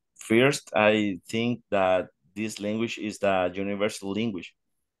 First, I think that this language is the universal language.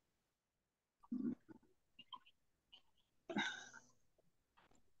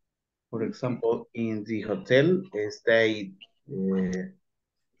 For example, in the hotel, stay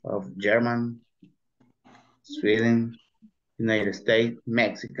of German, Sweden, United States,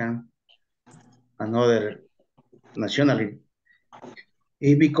 Mexican, another nationality.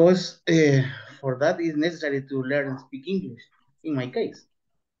 Because for that it's necessary to learn and speak English, in my case.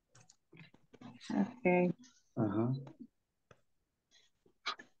 Okay.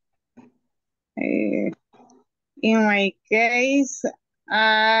 In my case,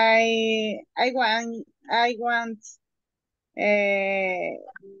 I want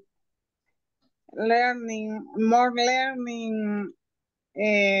more learning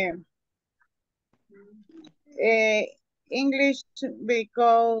English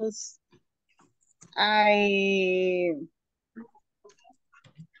because I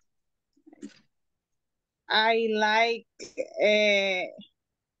like I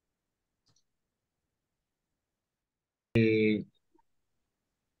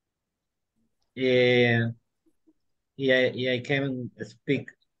can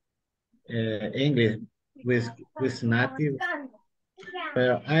speak English with native,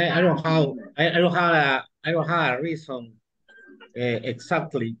 but I don't have a reason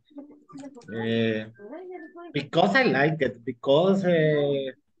exactly because I like it, because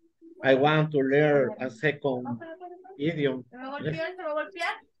I want to learn a second idiom.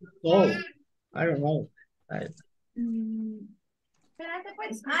 So I don't know. Espérate,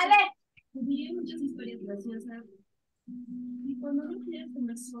 pues. ¡Ale! Viví muchas historias graciosas. Y cuando no quieres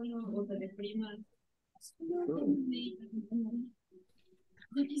comer solo o te deprimas,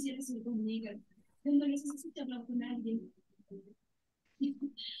 yo quisiera ser tu amiga. Cuando necesitas hablar con alguien.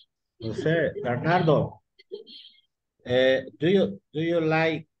 No sé, Bernardo. Do you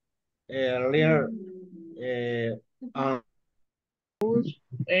like learn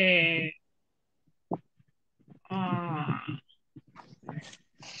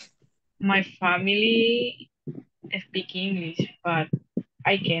My family speak English, but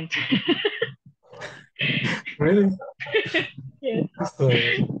I can't. Really? Yes. So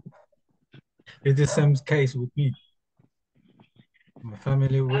it's the same case with me. My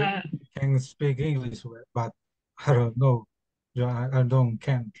family can speak English, but I don't know. I don't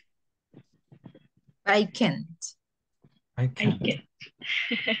can't. I can't. I can't.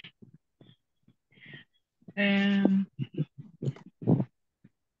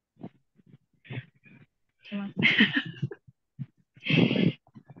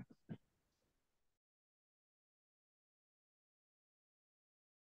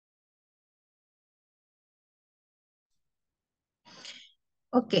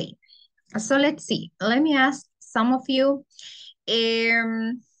 Okay, so let's see. Let me ask some of you.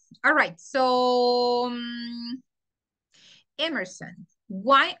 All right, so Emerson,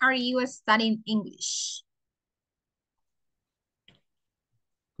 why are you studying English?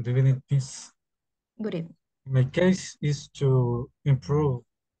 Good evening, Miss. Good evening. My case is to improve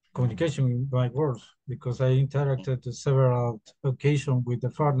communication in my work because I interacted to several occasions with the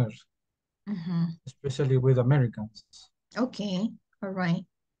foreigners, especially with Americans. Okay, all right.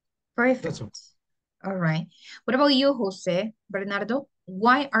 Perfect. That's all. All right. What about you, Jose Bernardo?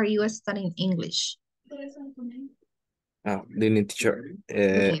 Why are you studying English? Good evening, teacher.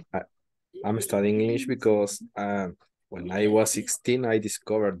 I'm studying English because when I was 16, I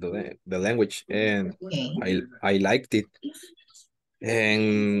discovered the language and I liked it.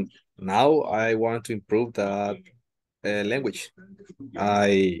 And now I want to improve that language. How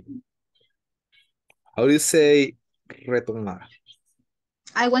do you say retomar?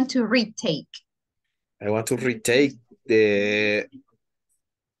 I want to retake. I want to retake the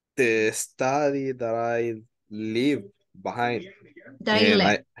study that I leave behind.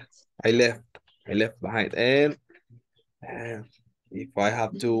 I left behind. And if I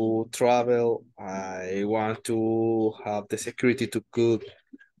have to travel, I want to have the security to could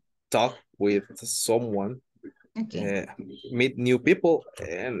talk with someone, meet new people,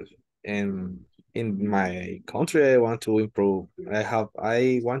 and in my country, I want to improve.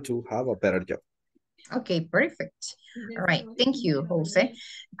 I want to have a better job. Okay, perfect. All right, thank you, Jose.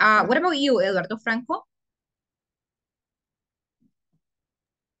 What about you, Eduardo Franco?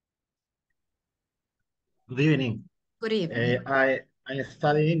 Good evening. Good evening. I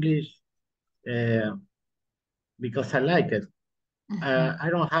study English because I like it. I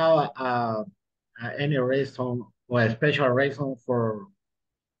don't have any reason or a special reason for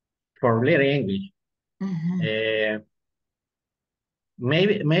learning English.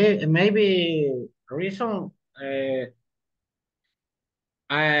 Maybe reason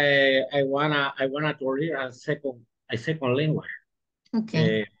I wanna to learn a second language.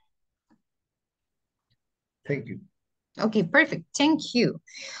 Okay. Thank you. Okay, perfect. Thank you.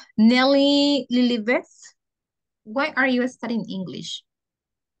 Nelly Lilibeth, why are you studying English?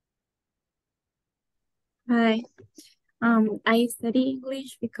 Hi. I study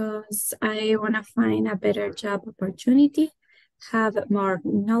English because I want to find a better job opportunity, have more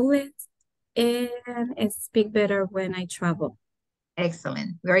knowledge, and speak better when I travel.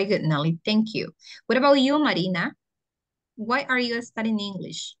 Excellent. Very good, Nelly. Thank you. What about you, Marina? Why are you studying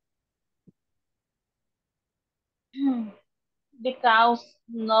English? Because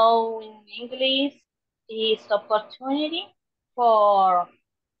knowing English is opportunity for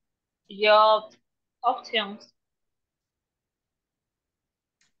job options.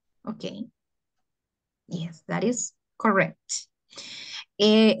 Okay. Yes, that is correct.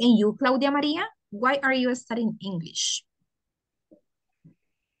 And you, Claudia Maria, why are you studying English?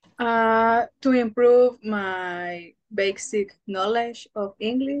 To improve my basic knowledge of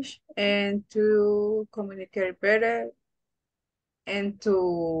English and to communicate better and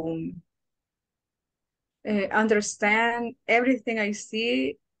to understand everything I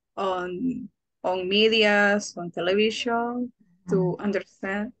see on medias, on television, to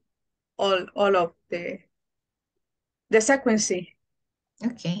understand all of the sequence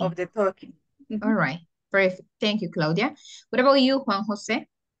of the talking. All right. Perfect. Thank you, Claudia. What about you, Juan Jose?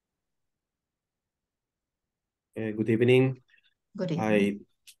 Good evening. Good evening.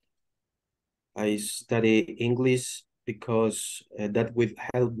 I study English because that will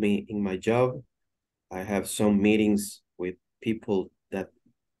help me in my job. I have some meetings with people that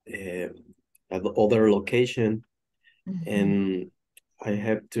at other location, and I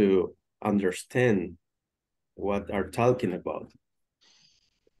have to understand what are talking about.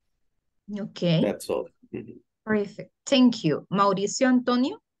 Okay. That's all. Perfect. Thank you. Mauricio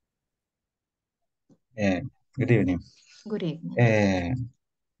Antonio? Good evening. Good evening.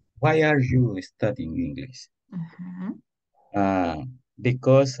 Why are you studying English?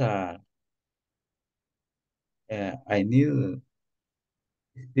 Because I need to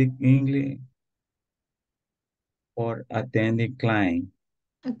speak English for attending client.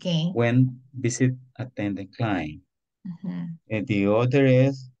 Okay. When visit attending client. And the other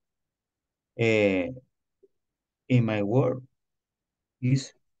is in my work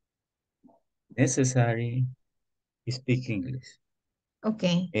is necessary to speak English.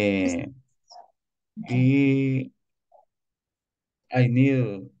 Okay. I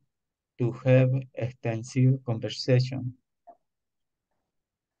need to have extensive conversation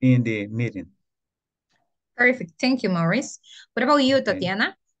in the meeting. Perfect. Thank you, Maurice. What about you,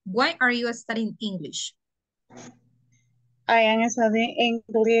 Tatiana? Why are you studying English? I am studying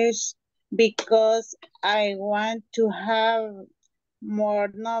English because I want to have more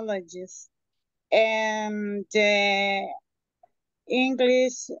knowledge and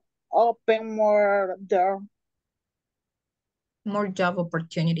English open more door. More job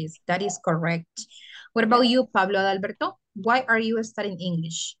opportunities. That is correct. What about you, Pablo Adalberto? Why are you studying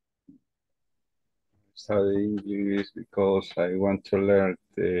English? Study English because I want to learn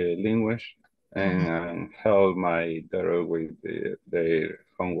the language and help my daughter with their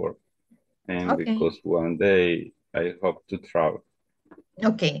homework. And Okay. because one day I hope to travel.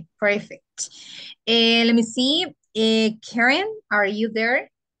 Okay, perfect. Let me see. Karen, are you there?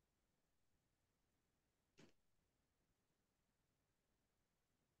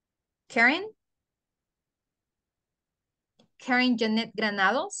 Karen? Karen Janet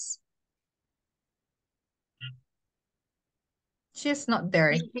Granados? She's not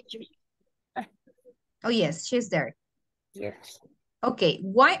there. Oh, yes, she's there. Yes. Okay,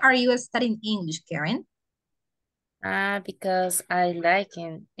 why are you studying English, Karen? Because I like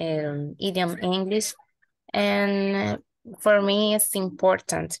idiom English, and for me it's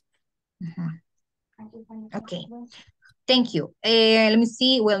important. Okay, thank you. Let me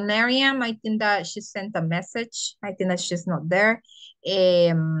see. Well, Miriam, I think that she sent a message. I think that she's not there.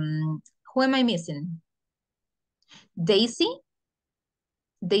 Who am I missing? Daisy?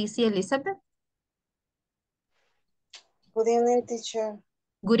 Daisy Elizabeth? Good evening, teacher.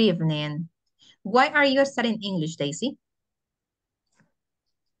 Good evening. Why are you studying English, Daisy?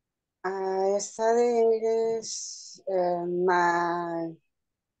 I study English.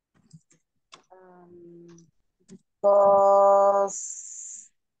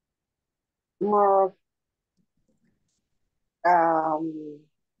 Because more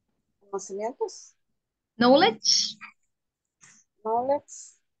conocimientos. Knowledge?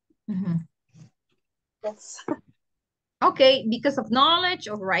 Knowledge. Yes. Okay, because of knowledge,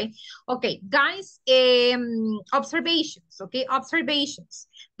 all right. Okay, guys, observations, okay, observations.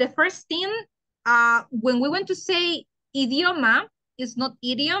 The first thing, when we want to say idioma, it's not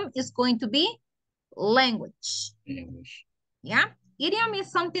idiom, it's going to be language. English. Yeah, idiom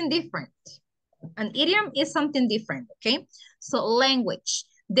is something different. An idiom is something different, okay? So language.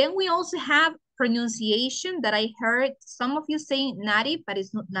 Then we also have pronunciation that I heard some of you saying native, but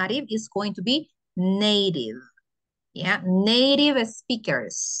it's not native, it's going to be native. Yeah, native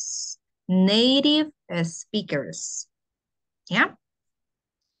speakers. Native speakers. Yeah.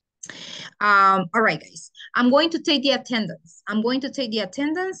 All right, guys. I'm going to take the attendance. I'm going to take the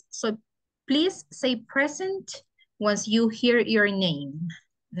attendance. So please say present once you hear your name.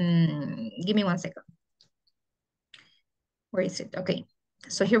 Give me 1 second. Where is it? Okay.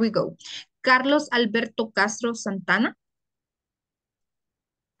 So here we go. Carlos Alberto Castro Santana.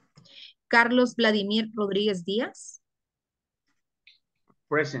 Carlos Vladimir Rodríguez Díaz.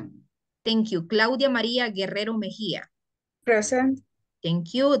 Present. Thank you. Claudia María Guerrero Mejía. Present.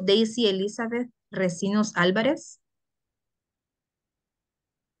 Thank you. Daisy Elizabeth Recinos Álvarez.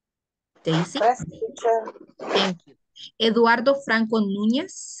 Daisy. Present, teacher. Thank you. Eduardo Franco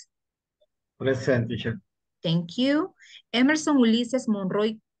Núñez. Present, teacher. Thank you. Emerson Ulises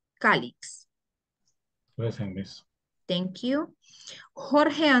Monroy Calix. Present, miss. Thank you.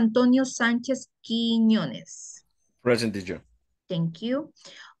 Jorge Antonio Sánchez Quiñones. Present, teacher. Thank you.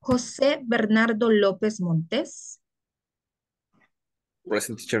 José Bernardo López Montes.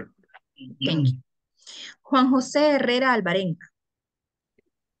 Present, teacher. Thank you. Juan José Herrera Alvarenga.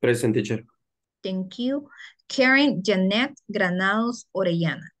 Present, teacher. Thank you. Karen Janet Granados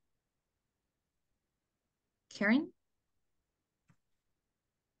Orellana. Karen.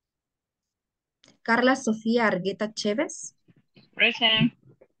 Carla Sofía Argueta Chévez. Present.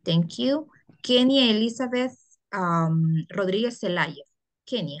 Thank you. Kenia Elizabeth Rodríguez Zelaya.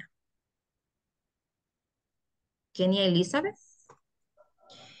 Kenia. Kenia Elizabeth.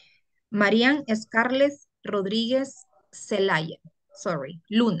 Marian Scarlett Rodríguez Zelaya. Sorry,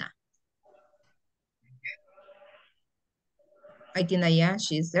 Luna. I think that, yeah,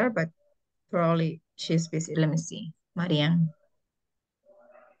 she's there, but probably she's busy. Let me see. Marian.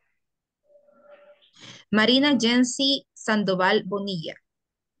 Marina Jensi Sandoval Bonilla.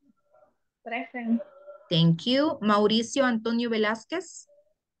 Present. Thank you. Mauricio Antonio Velázquez.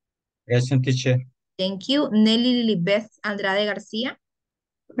 Present, teacher. Thank you. Nelly Lilibeth Andrade García.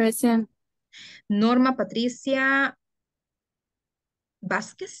 Present. Norma Patricia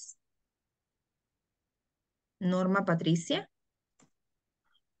Vázquez. Norma Patricia.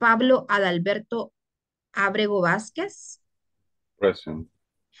 Pablo Adalberto Ábrego Vázquez. Present.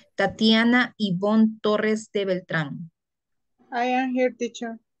 Tatiana Ivonne Torres de Beltrán. I am here,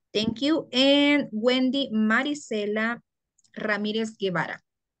 teacher. Thank you. And Wendy Marisela Ramírez Guevara.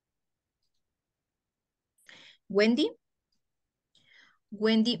 Wendy?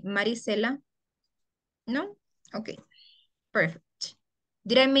 Wendy Marisela? No? Okay, perfect.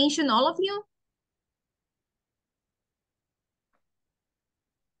 Did I mention all of you?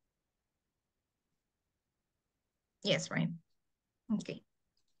 Yes, right? Okay,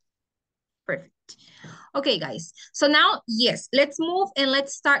 perfect. Okay, guys. So now, yes, let's move and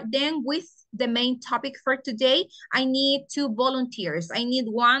let's start then with the main topic for today. I need 2 volunteers. I need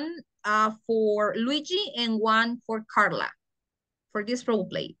one for Luigi and one for Carla for this role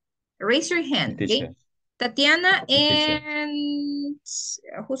play. Raise your hand, okay? Tatiana and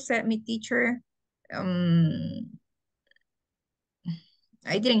who said me teacher? I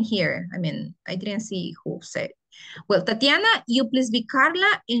didn't hear. I mean, I didn't see who said. Well, Tatiana, you please be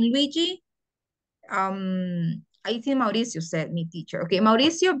Carla, and Luigi, I think Mauricio said me teacher. Okay,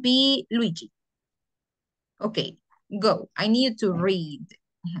 Mauricio, be Luigi. Okay, go. I need you to read.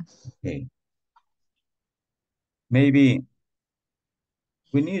 Okay. Maybe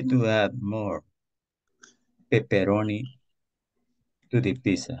we need to add more pepperoni to the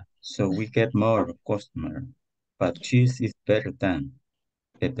pizza so we get more customers. But cheese is better than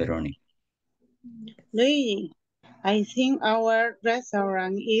pepperoni. Luigi, I think our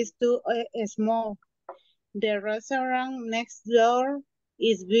restaurant is too small. The restaurant next door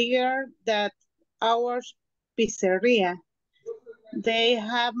is bigger than our pizzeria. They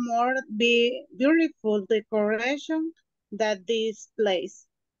have more beautiful decoration than this place.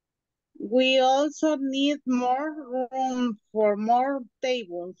 We also need more room for more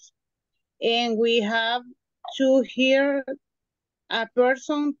tables. And we have to hire a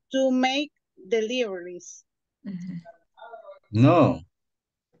person to make deliveries. No,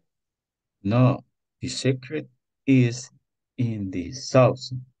 the secret is in the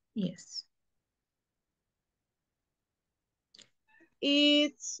sauce. Yes.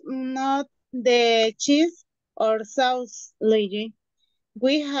 It's not the cheese or sauce, lady.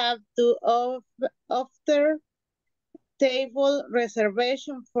 We have to offer table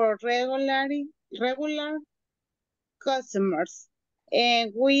reservation for regular customers.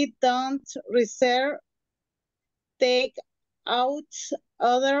 And we don't reserve take out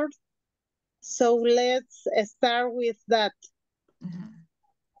others. So let's start with that.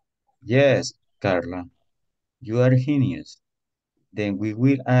 Yes, Carla, you are genius. Then we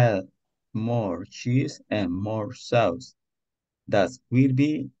will add more cheese and more sauce. That will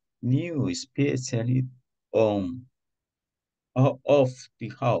be new, especially on of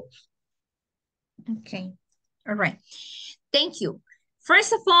the house. Okay, all right. Thank you.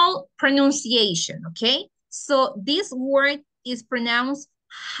 First of all, pronunciation, okay? So this word is pronounced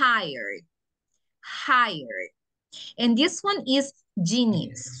hired, hired. And this one is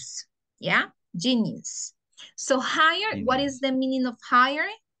genius, yeah? Genius. So hire, what is the meaning of hire?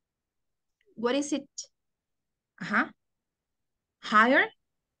 What is it? Hire?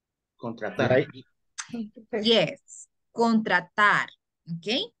 Contratar. Yes, contratar,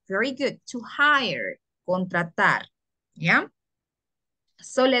 okay? Very good, to hire, contratar, yeah?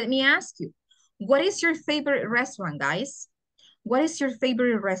 So let me ask you, what is your favorite restaurant, guys? What is your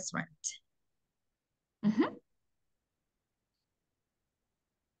favorite restaurant?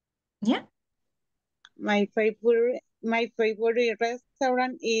 Yeah. My favorite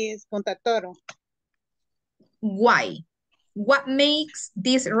restaurant is Punta Toro. Why? What makes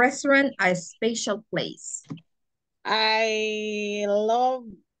this restaurant a special place? I love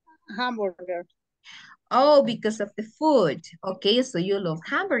hamburger. Oh, because of the food. Okay, so you love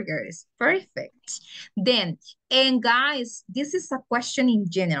hamburgers. Perfect. Then, and guys, this is a question in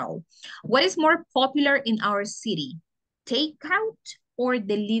general. What is more popular in our city? Takeout or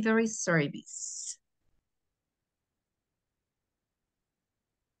delivery service?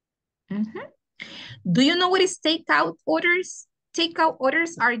 Do you know what is takeout orders? Takeout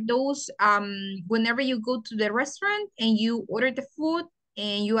orders are those whenever you go to the restaurant and you order the food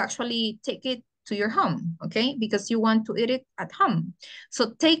and you actually take it to your home, okay? Because you want to eat it at home.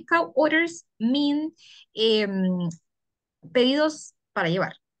 So takeout orders mean pedidos para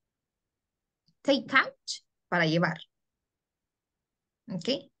llevar. Takeout para llevar.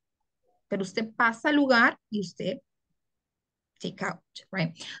 Okay? Pero usted pasa al lugar y usted take out,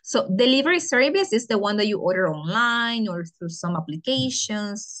 right? So delivery service is the one that you order online or through some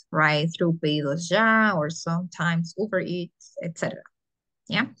applications, right? Through Pedidos Ya or sometimes Uber Eats, etc.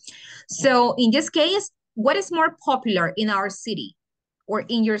 Yeah. So in this case, what is more popular in our city or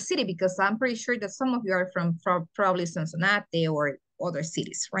in your city? Because I'm pretty sure that some of you are from probably Cincinnati or other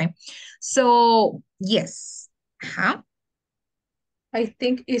cities, right? So yes. I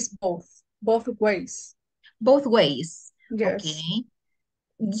think it's both ways. Both ways. Yes. Okay.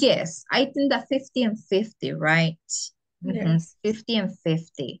 Yes, I think that 50 and 50, right? Yes. 50 and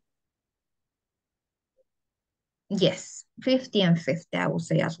 50. Yes, 50 and 50, I will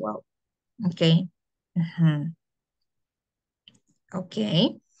say as well. Okay.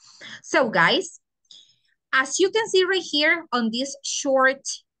 Okay. So guys, as you can see right here on this short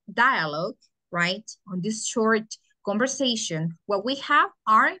dialogue, right? On this short conversation, what we have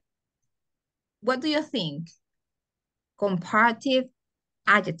are, what do you think? Comparative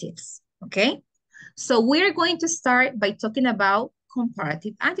adjectives, okay? So we're going to start by talking about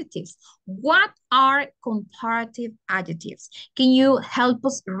comparative adjectives. What are comparative adjectives? Can you help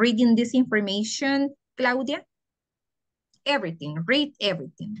us reading this information, Claudia? Everything, read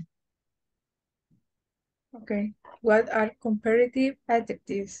everything. Okay. What are comparative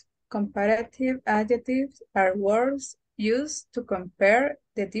adjectives? Comparative adjectives are words used to compare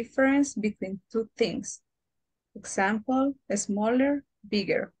the difference between two things. Example, smaller,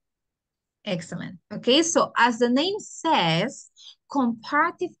 bigger. Excellent. Okay, so as the name says,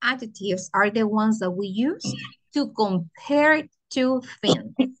 comparative adjectives are the ones that we use to compare two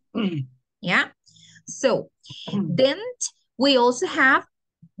things. Yeah, so then we also have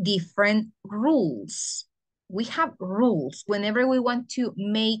different rules. We have rules. Whenever we want to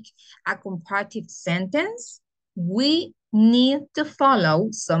make a comparative sentence, we need to follow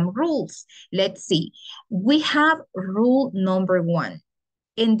some rules. Let's see. We have rule number 1.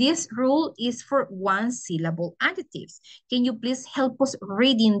 And this rule is for one-syllable adjectives. Can you please help us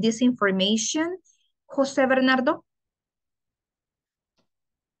reading this information, Jose Bernardo?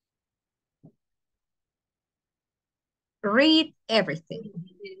 Read everything.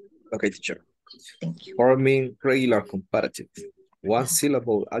 Okay, teacher. Thank you. Forming regular comparative.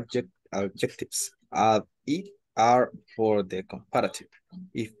 One-syllable adjectives add ER for the comparative.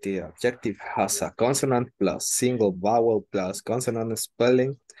 If the adjective has a consonant plus single vowel plus consonant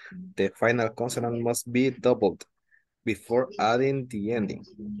spelling, the final consonant must be doubled before adding the ending.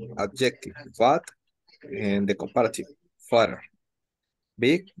 Adjective, fat, and the comparative, fatter.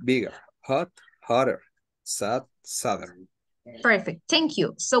 Big, bigger. Hot, hotter. Sad, sadder. Perfect, thank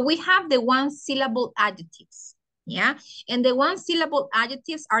you. So we have the one-syllable adjectives, yeah? And the one-syllable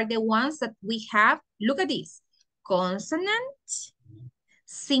adjectives are the ones that we have, look at this, consonant,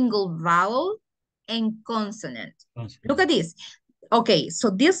 single vowel, and consonant. Look at this. Okay, so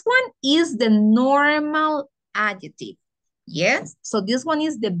this one is the normal adjective. Yes, so this one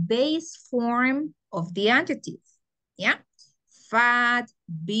is the base form of the adjective. Yeah, fat,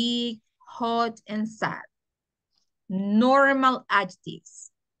 big, hot, and sad. Normal adjectives.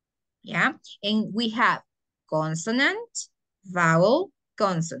 Yeah, and we have consonant, vowel,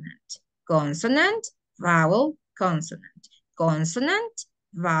 consonant, consonant, vowel, consonant, consonant,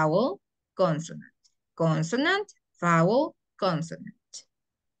 vowel, consonant, consonant, vowel, consonant.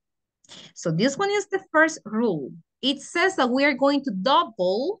 So this one is the first rule. It says that we are going to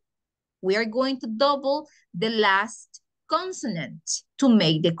double the last consonant to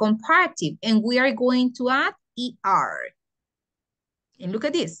make the comparative, and we are going to add ER. And look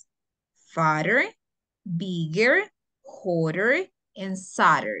at this, fatter, bigger, hotter, and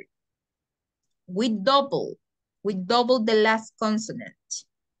sadder. We double the last consonant.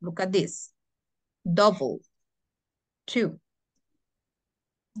 Look at this, double, 2.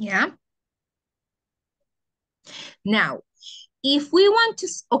 Yeah. Now, if we want to,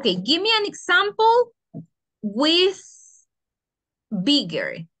 okay, give me an example with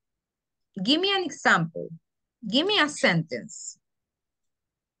bigger. Give me an example. Give me a sentence.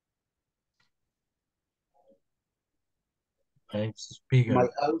 It's bigger. My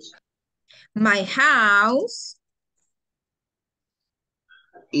house. My house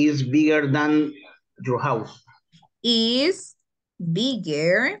Is bigger than your house. Is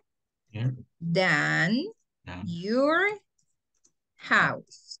bigger Yeah. than your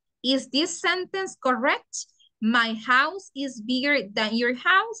house. Is this sentence correct? My house is bigger than your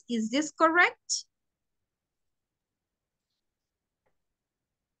house. Is this correct?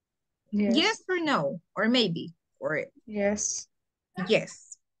 Yes. Yes or no? Or maybe? Or yes.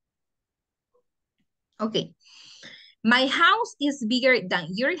 Yes. Okay. My house is bigger than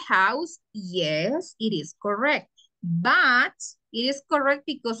your house. Yes, it is correct. But it is correct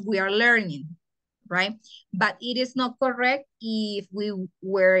because we are learning, right? But it is not correct if we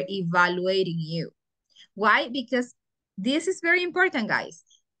were evaluating you. Why? Because this is very important, guys.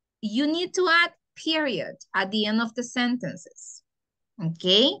 You need to add period at the end of the sentences,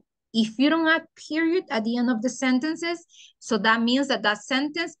 okay? If you don't add period at the end of the sentences, so that means that that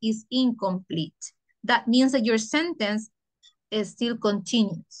sentence is incomplete. That means that your sentence is still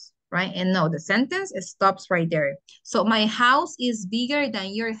continuous, right? And no, the sentence stops right there. So my house is bigger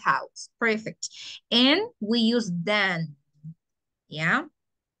than your house. Perfect. And we use than, yeah,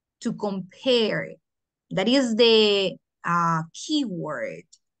 to compare. That is the keyword,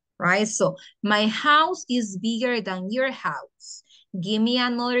 right? So my house is bigger than your house. Give me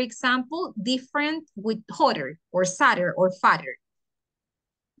another example, different with hotter or sadder or fatter.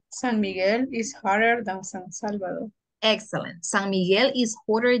 San Miguel is hotter than San Salvador. Excellent. San Miguel is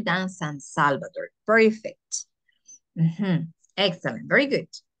hotter than San Salvador. Perfect. Excellent. Very good.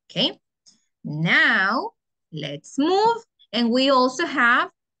 Okay. Now, let's move. And we also have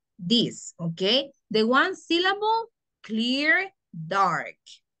this, okay? The one syllable, clear, dark.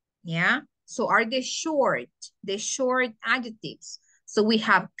 Yeah. So are the short adjectives. So we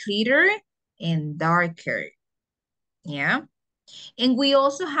have clearer and darker. Yeah. And we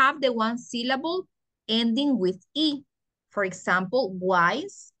also have the one syllable ending with E. For example,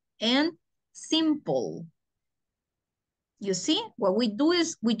 wise and simple. You see, what we do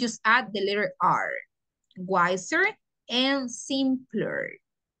is we just add the letter R. Wiser and simpler.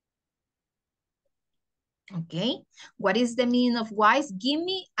 Okay, what is the meaning of wise? Give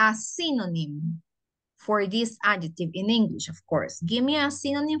me a synonym for this adjective in English, of course. Give me a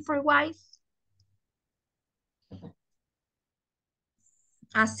synonym for wise.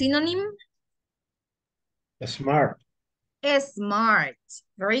 A synonym? Smart. Smart.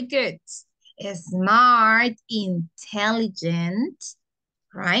 Very good. Smart, intelligent,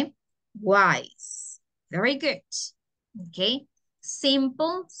 right? Wise. Very good. Okay.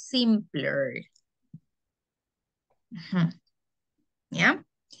 Simple, simpler. Yeah.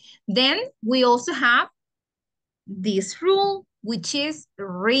 Then we also have this rule, which is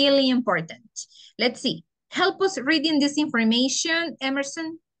really important. Let's see. Help us reading this information,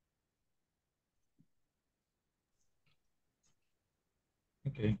 Emerson.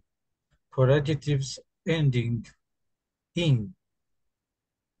 Okay. For adjectives ending in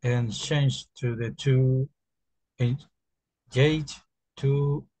and change to the to, j,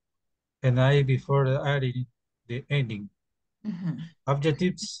 to, and I before adding the ending.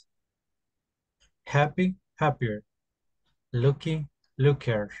 Adjectives: happy, happier, lucky,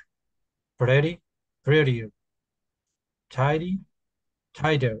 luckier, pretty, prettier, tidy,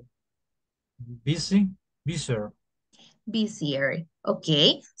 tidier, busy, busier. Busier.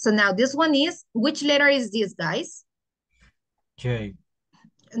 Okay. So now this one is, which letter is this, guys? J.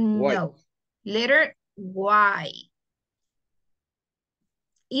 No. Letter Y.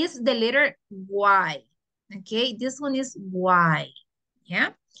 Is the letter Y. Okay. This one is Y. Yeah.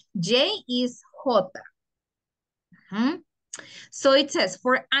 J is J. So it says,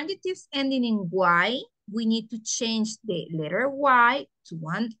 for adjectives ending in Y, we need to change the letter Y to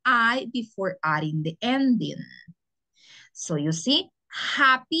one I before adding the ending. So you see,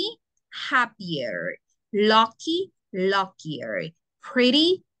 happy, happier, lucky, luckier,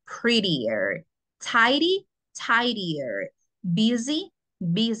 pretty, prettier, tidy, tidier, busy,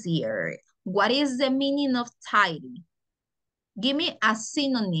 busier. What is the meaning of tidy? Give me a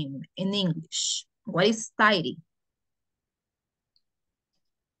synonym in English. What is tidy?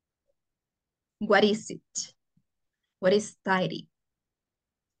 What is it? What is tidy?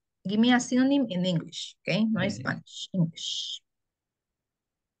 Give me a synonym in English, okay? No Spanish, English.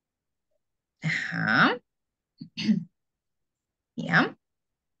 Yeah.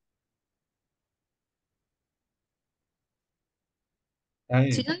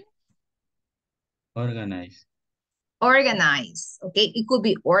 Synonym? Organize. Organize, okay? It could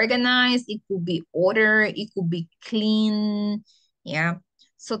be organized, it could be order, it could be clean, yeah?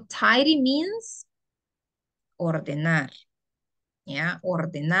 So tidy means ordenar, yeah?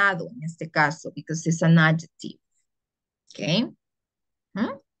 Ordenado en este caso, because it's an adjective, okay?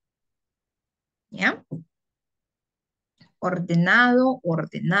 Yeah? Ordenado,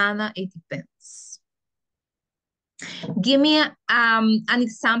 ordenada, it depends. Give me an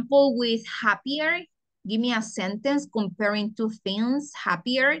example with happier. Give me a sentence comparing two things,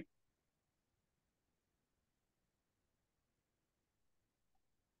 happier.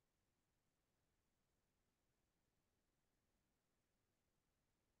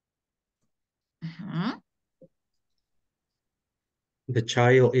 The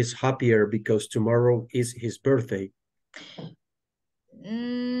child is happier because tomorrow is his birthday.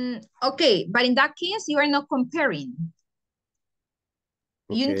 Okay, but in that case, you are not comparing.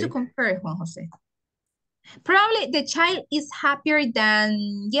 Okay. You need to compare, Juan Jose. Probably the child is happier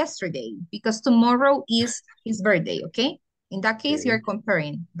than yesterday because tomorrow is his birthday, okay? In that case, you're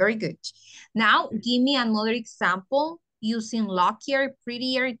comparing. Very good. Now, give me another example using luckier,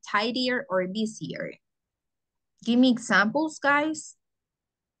 prettier, tidier, or busier. Give me examples, guys.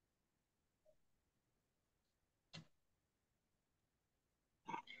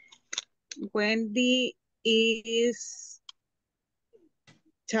 Wendy is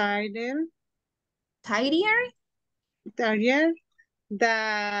tired. Tidier? Tidier.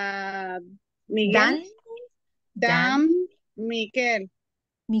 Miguel. Dan? Dan Miguel.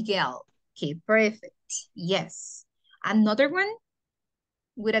 Miguel. Okay, perfect. Yes. Another one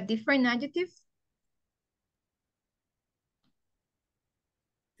with a different adjective?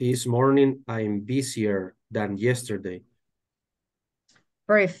 This morning, I'm busier than yesterday.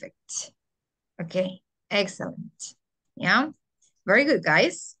 Perfect. Okay, excellent. Yeah, very good,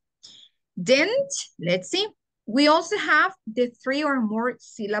 guys. Then, let's see. We also have the 3 or more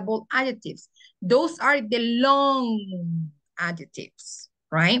syllable adjectives. Those are the long adjectives,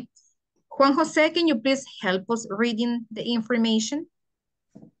 right? Juan Jose, can you please help us reading the information?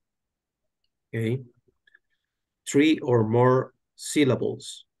 Okay. 3 or more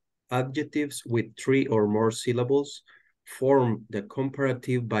syllables. Adjectives with 3 or more syllables form the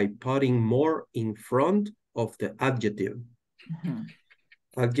comparative by putting more in front of the adjective.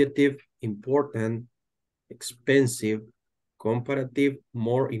 Adjective, important, expensive, comparative,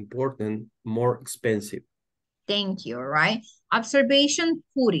 more important, more expensive. Thank you, right? Observation,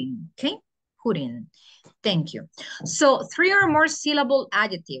 pudding, okay? Pudding, thank you. So 3 or more syllable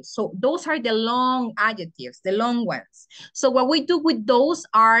adjectives. So those are the long adjectives, the long ones. So what we do with those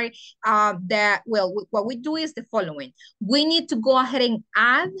are what we do is the following. We need to go ahead and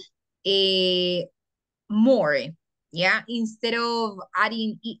add a more, yeah? Instead of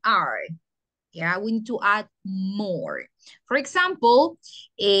adding ER, yeah? We need to add more. For example,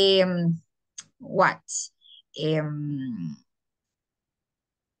 what?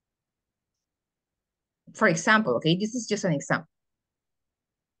 For example, okay, this is just an example.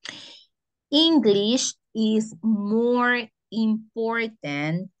 English is more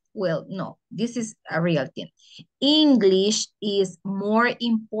important. Well, no, this is a real thing. English is more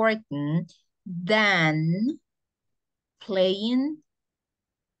important than playing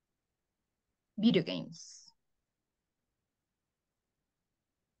video games.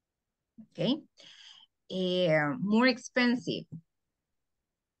 Okay. More expensive.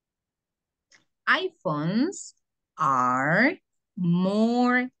 iPhones are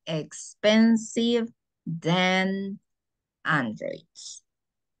more expensive than Androids.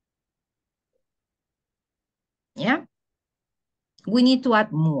 Yeah. We need to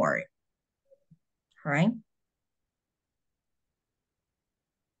add more, right?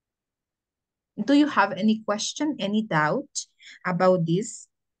 Do you have any question, any doubt about this?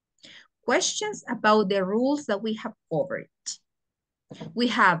 Questions about the rules that we have covered. We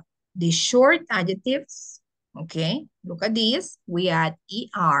have the short adjectives, okay? Look at this. We add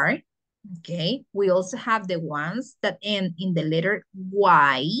ER, okay? We also have the ones that end in the letter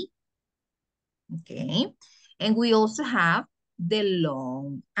Y, okay? And we also have the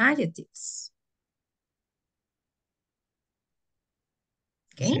long adjectives.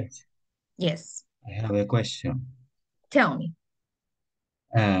 Okay? Yes. I have a question. Tell me.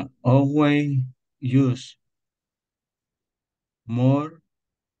 Always use more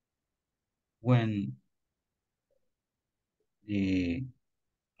when the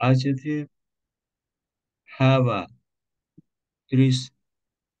adjective have a 3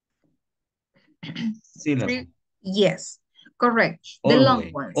 syllables. Yes, correct. The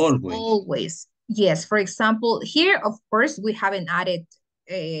long ones. Always. Yes, for example, here, of course, we haven't added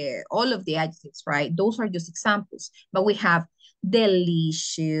all of the adjectives, right? Those are just examples. But we have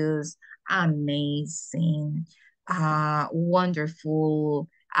delicious, amazing, wonderful,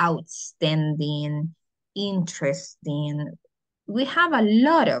 outstanding, interesting. We have a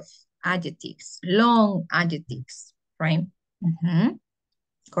lot of adjectives, long adjectives, right?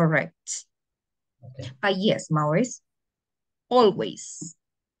 Correct. Okay. But yes, Maurice, always.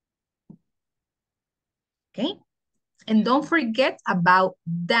 Okay. And don't forget about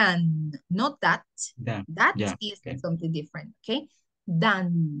than, not that. That is something different, okay?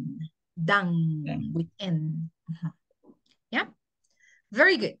 Than with N. Yeah,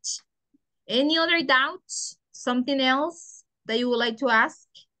 very good. Any other doubts? Something else that you would like to ask?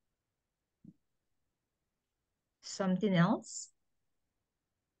 Something else?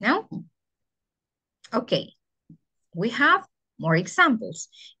 No? Okay, we have more examples.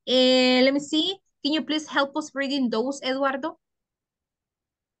 Let me see. Can you please help us reading those, Eduardo?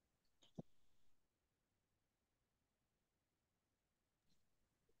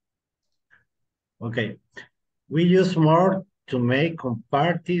 Okay. We use more to make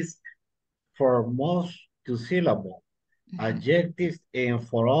comparatives for most two-syllable adjectives and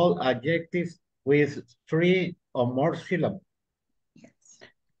for all adjectives with 3 or more syllables. Yes.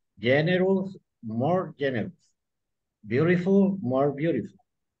 Generous, more generous. Beautiful, more beautiful.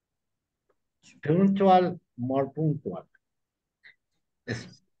 Punctual, more punctual.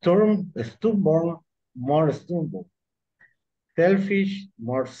 Stubborn, more stubborn. Selfish,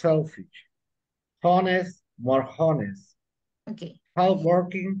 more selfish. Honest, more honest. Okay.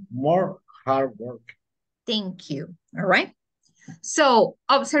 Hardworking, more hardworking. Thank you. All right. So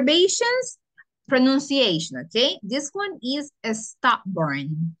observations, pronunciation, okay? This one is a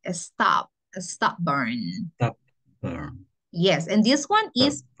stubborn, a stubborn. Stubborn. Yes, and this one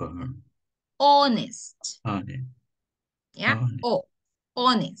is Stubborn. honest. Honest. Yeah, Honest.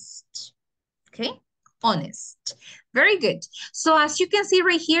 honest. Okay, honest. Very good. So as you can see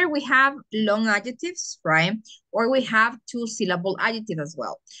right here, we have long adjectives, right? Or we have two-syllable adjectives as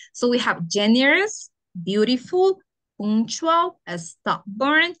well. So we have generous, beautiful, punctual,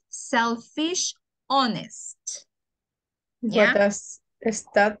 stubborn, selfish, honest. What does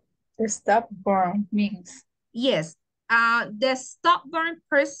stubborn means? Yes. The stubborn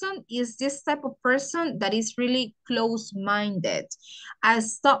person is this type of person that is really close-minded. A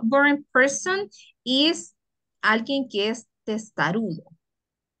stubborn person is alguien que es testarudo.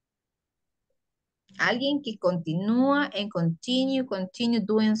 Alguien que continúa en continue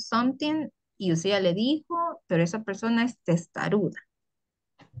doing something y usted ya le dijo, pero esa persona es testaruda.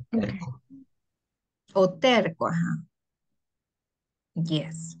 Okay. O terco, ajá.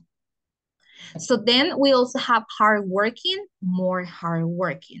 Yes. So then we also have hardworking, more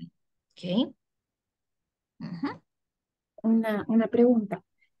hardworking. Okay. Una pregunta.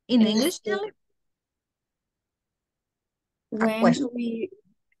 In English, Kelly? When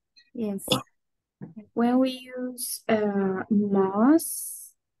we use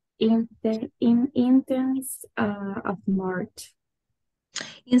most in intense of March.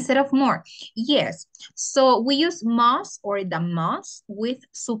 Instead of more, yes. So we use must or the must with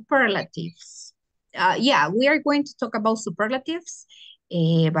superlatives. Yeah, we are going to talk about superlatives,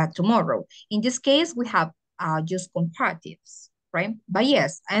 but tomorrow. In this case, we have just comparatives, right? But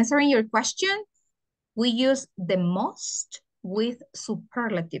yes, answering your question, we use the most with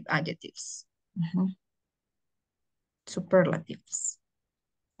superlative adjectives. Superlatives.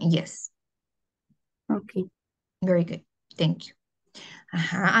 Yes. Okay. Very good. Thank you.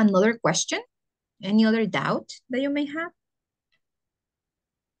 Another question? Any other doubt that you may have?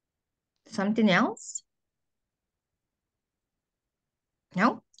 Something else?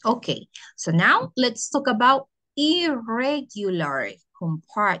 No? Okay. So now let's talk about irregular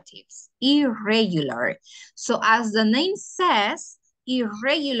comparatives. Irregular. So as the name says,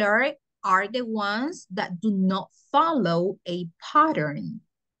 irregular are the ones that do not follow a pattern,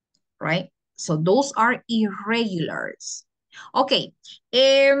 right? So those are irregulars. Okay.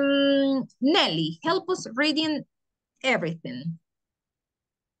 Nelly, help us reading everything.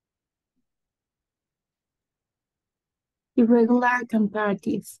 Irregular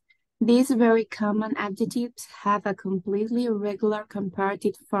comparatives. These very common adjectives have a completely irregular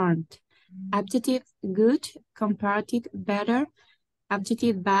comparative form. Adjective good, comparative better,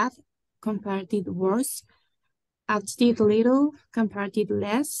 adjective bad, comparative worse, adjective little, comparative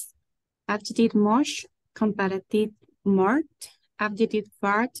less, adjective much, comparative more, adjective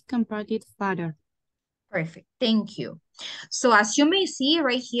far, comparative farther. Perfect, thank you. So as you may see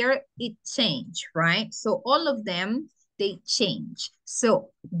right here, it changed, right? So all of them, they change. So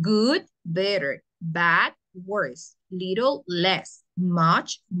good, better, bad, worse, little, less,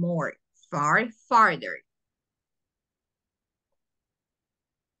 much, more, far, farther.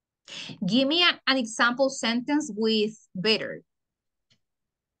 Give me an example sentence with better.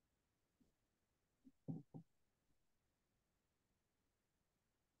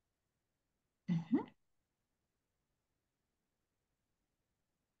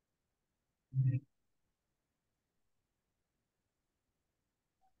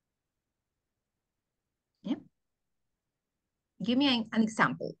 Yeah. Give me an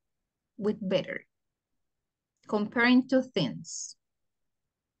example with better. Comparing two things.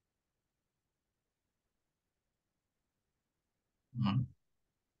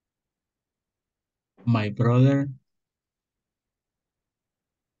 My brother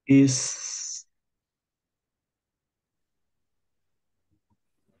is...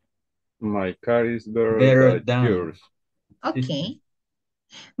 My car is better than yours. Okay.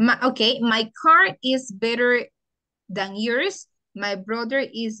 My car is better than yours. My brother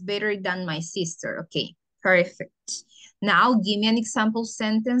is better than my sister. Okay, perfect. Now give me an example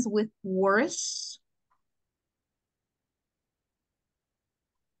sentence with worse.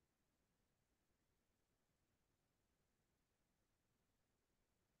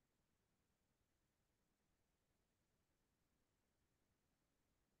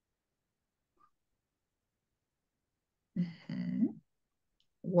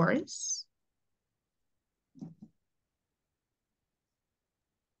 Worse.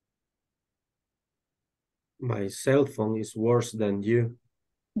 My cell phone is worse than you.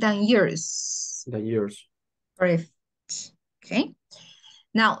 Than yours. Than yours. Perfect. Okay.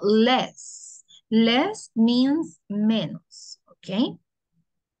 Now, less. Less means menos. Okay.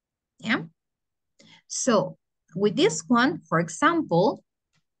 Yeah. So, with this one, for example,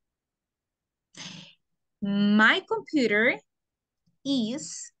 my computer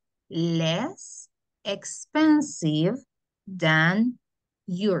is less expensive than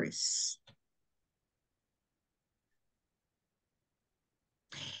yours.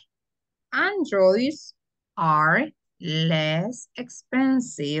 Androids are less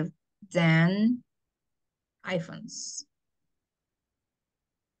expensive than iPhones.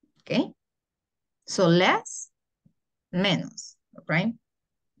 Okay? So less, menos, right?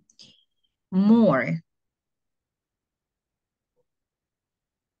 More.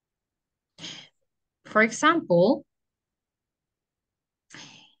 For example,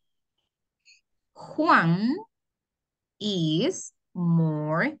 Juan is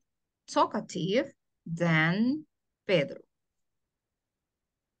more talkative than Pedro.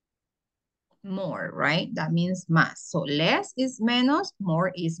 More, right? That means más. So less is menos,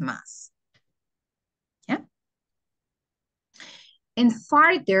 more is más. Yeah. And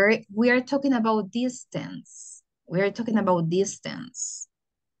farther, we are talking about distance. We are talking about distance.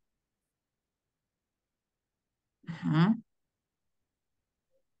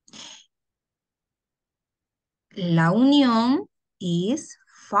 La Unión is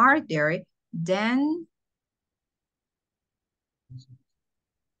farther than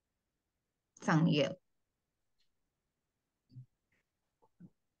San Miguel.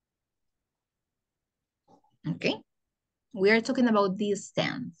 Okay, we are talking about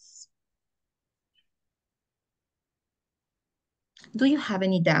distance. Do you have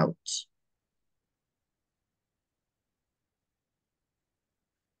any doubt?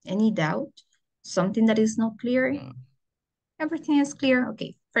 Any doubt? Something that is not clear? Everything is clear?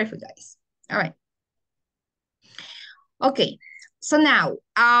 Okay, perfect, guys. All right. Okay, so now,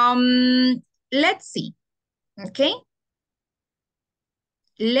 let's see, okay?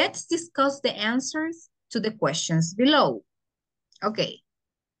 Let's discuss the answers to the questions below. Okay.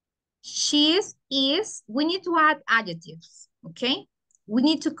 She's is, we need to add adjectives, okay? We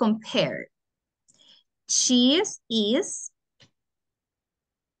need to compare. Cheese is.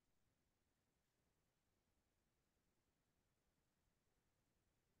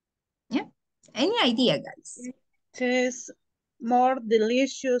 Yeah. Any idea, guys? It is more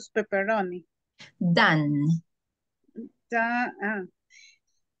delicious pepperoni. Than.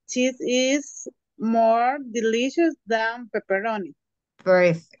 Cheese is more delicious than pepperoni.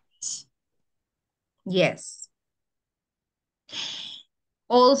 Perfect. Yes.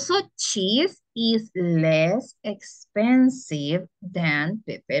 Also, cheese is less expensive than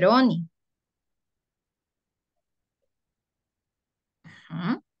pepperoni.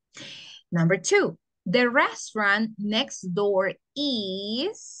 Number 2, the restaurant next door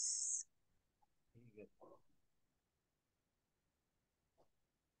is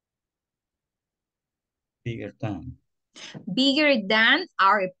bigger than. Bigger than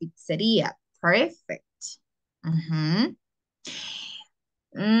our pizzeria. Perfect.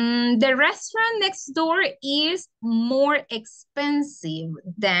 The restaurant next door is more expensive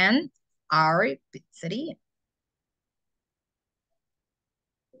than our pizzeria.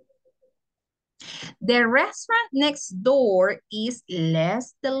 The restaurant next door is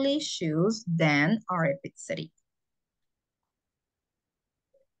less delicious than our pizzeria.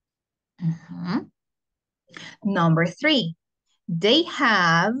 Number 3, they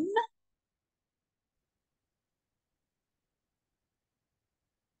have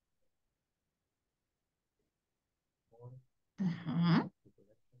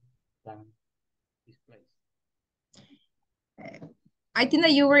I think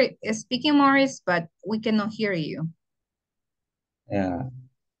that you were speaking, Morris, but we cannot hear you.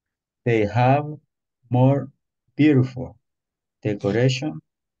 They have more beautiful decoration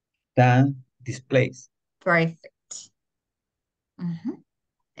than displays. Perfect.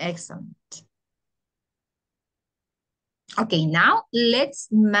 Excellent. Okay, now let's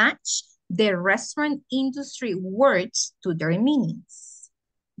match the restaurant industry words to their meanings.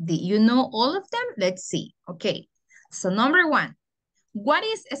 Do you know all of them? Let's see. Okay, so number 1, what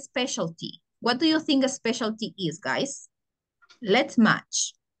is a specialty? What do you think a specialty is, guys? Let's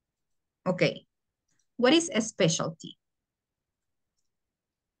match. Okay, what is a specialty?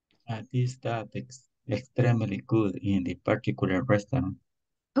 A dish that is extremely good in the particular restaurant.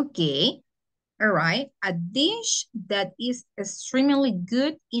 Okay, all right. A dish that is extremely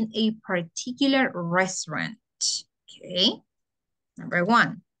good in a particular restaurant. Okay, number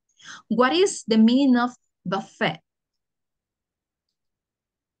 1. What is the meaning of Buffet.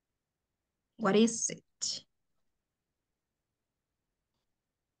 What is it?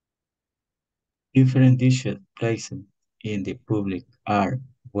 Different dishes placed in the public are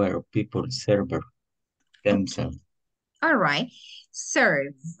where people serve themselves. All right.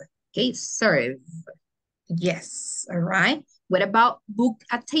 Serve. Okay, serve. Yes, all right. What about book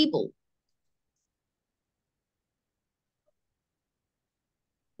a table?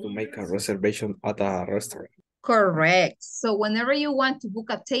 To make a reservation at a restaurant. Correct. So whenever you want to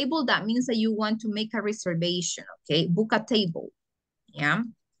book a table, that means that you want to make a reservation, okay? Book a table, yeah?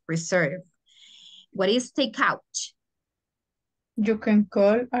 Reserve. What is takeout? You can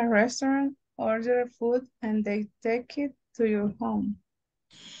call a restaurant, order food, and they take it to your home.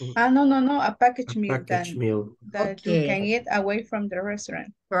 No, a package meal. Package meal. That you can eat away from the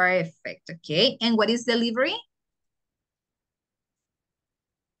restaurant. Perfect, okay. And what is delivery?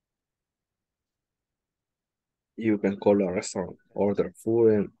 You can call a restaurant, order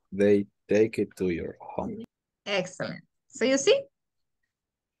food, and they take it to your home. Excellent. So you see?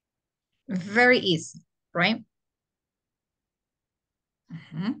 Very easy, right?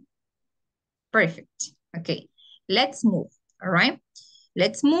 Perfect. Okay, let's move, all right?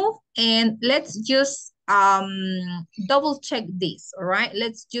 Let's move and let's just double check this, all right?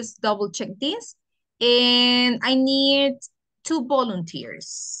 Let's just double check this. And I need 2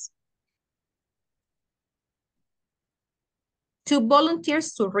 volunteers. 2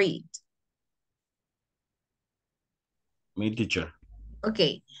 volunteers to read. Me, teacher.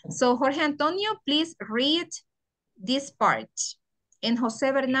 Okay, so Jorge Antonio, please read this part. And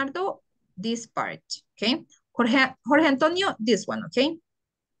Jose Bernardo, this part, okay? Jorge Antonio, this one, okay?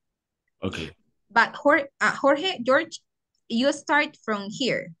 Okay. But Jorge, George, you start from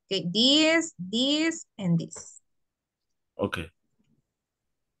here, okay? This, and this. Okay.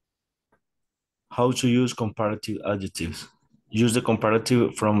 How to use comparative adjectives. Use the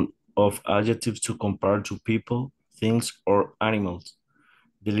comparative form of adjectives to compare to people, things, or animals.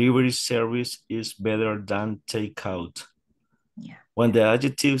 Delivery service is better than takeout. Yeah. When the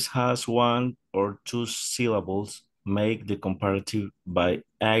adjective has 1 or 2 syllables, make the comparative by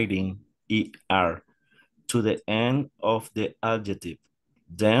adding er to the end of the adjective.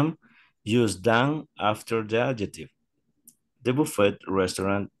 Then use than after the adjective. The buffet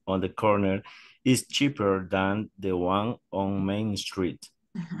restaurant on the corner is cheaper than the one on Main Street.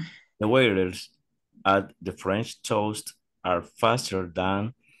 The waiters at the French Toast are faster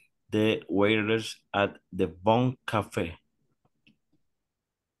than the waiters at the Bon Café.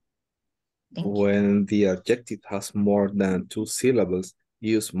 When the adjective has more than 2 syllables,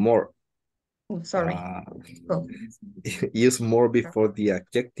 use more. Oh, sorry. Use more before the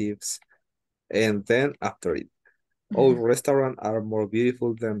adjectives and then after it. All restaurants are more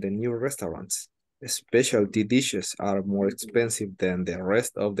beautiful than the new restaurants. Specialty dishes are more expensive than the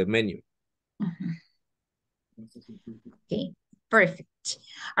rest of the menu. Okay, perfect.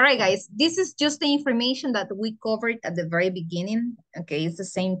 All right, guys, this is just the information that we covered at the very beginning. Okay, it's the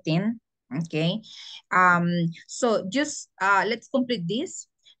same thing. Okay, so just let's complete this.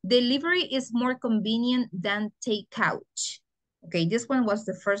 Delivery is more convenient than takeout. Okay, this one was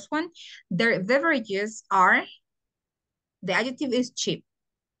the first one. Their beverages are, the adjective is cheap.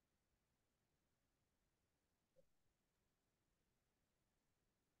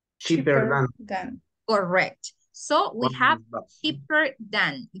 Cheaper than. Correct. So we have cheaper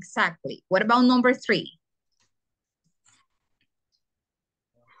than, exactly. What about number 3?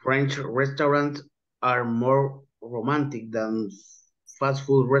 French restaurants are more romantic than fast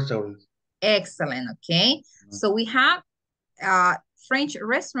food restaurants. Excellent, okay. So we have French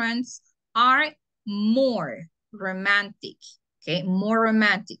restaurants are more romantic, okay, more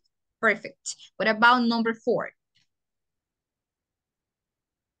romantic. Perfect. What about number 4?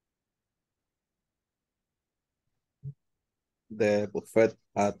 The buffet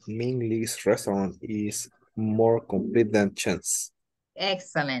at Ingles restaurant is more complete than chance.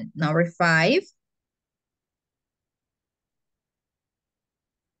 Excellent. Number 5.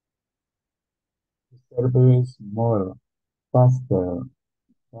 Service more faster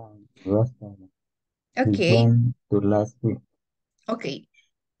than restaurant. Okay. Went to last week. Okay.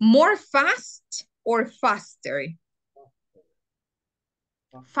 More fast or faster?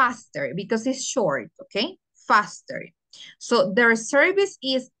 Faster, because it's short, okay? Faster. So their service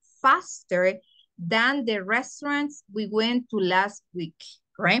is faster than the restaurants we went to last week,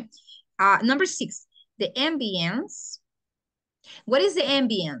 right? Number 6, the ambience. What is the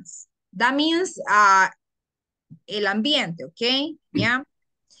ambience? That means el ambiente, okay? Yeah.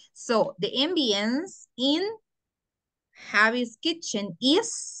 So the ambience in Javi's kitchen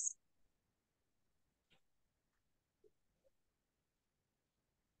is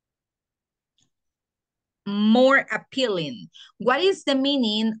More appealing. What is the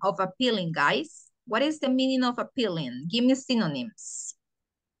meaning of appealing, guys? What is the meaning of appealing? Give me synonyms.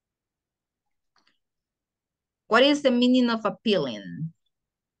 What is the meaning of appealing?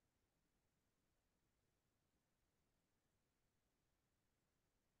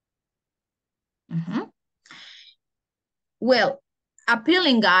 Well,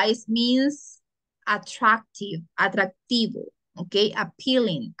 appealing, guys, means attractive, atractivo, okay?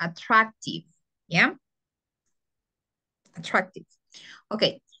 Appealing, attractive, yeah? Attractive.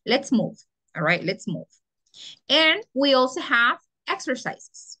 Okay, let's move, all right? Let's move. And we also have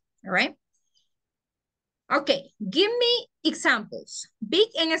exercises, all right? Okay, give me examples, big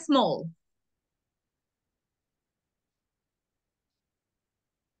and small.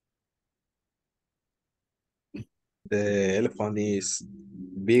 The elephant is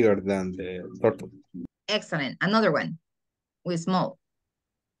bigger than the turtle. Excellent. Another one with small.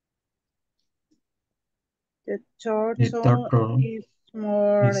 The turtle is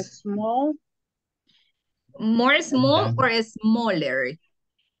more small. More small or smaller?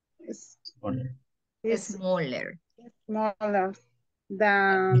 Smaller. Smaller. Smaller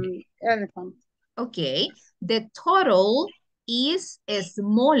than elephant. Okay. The turtle is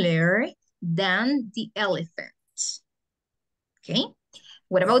smaller than the elephant. Okay.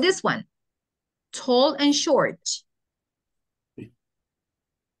 What about this one? Tall and short.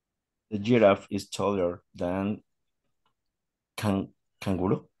 The giraffe is taller than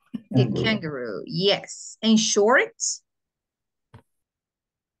kangaroo. The kangaroo, yes. And short?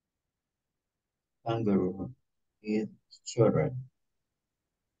 Kangaroo is shorter.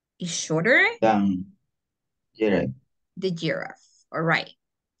 Is shorter? Than giraffe. The giraffe. All right.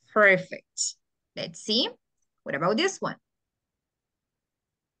 Perfect. Let's see. What about this one?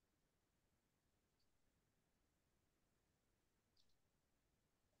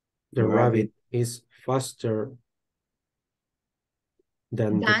 The rabbit is faster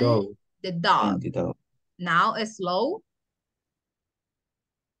than the dog. The dog. Now slow.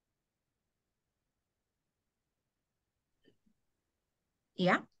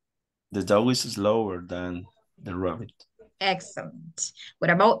 Yeah. The dog is slower than the rabbit. Excellent. What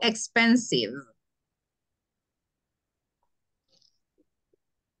about expensive?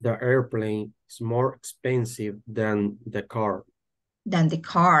 The airplane is more expensive than the car. Than the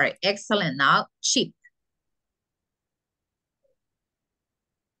car. Excellent. Now cheap.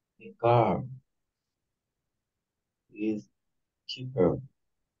 The car is cheaper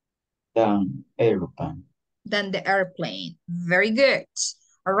than airplane. Than the airplane. Very good.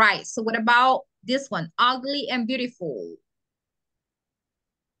 All right. So what about this one? Ugly and beautiful.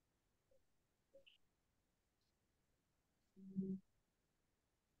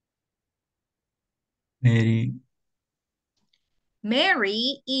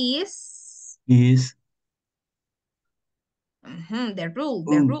 Mary is the rule.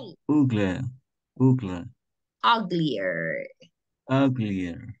 Uglier.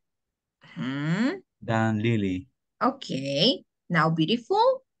 Than Lily. Okay. Now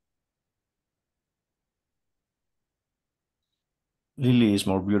beautiful. Lily is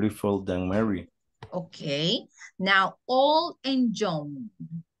more beautiful than Mary. Okay. Now old and young.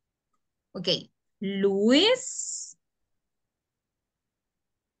 Okay. Louis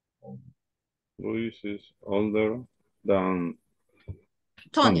is older than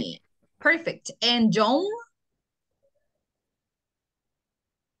Tony. Perfect. And John?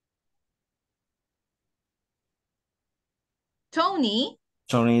 Tony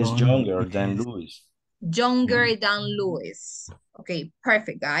is younger than Louis. Younger than Louis. Okay,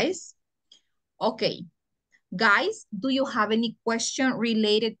 perfect, guys. Okay, guys, do you have any question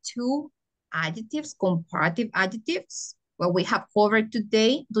related to adjectives, comparative adjectives? What we have covered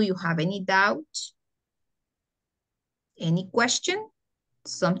today, do you have any doubt? Any question?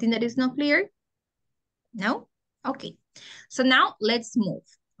 Something that is not clear? No? Okay, so now let's move.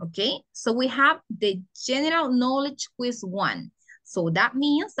 Okay, so we have the general knowledge quiz 1. So that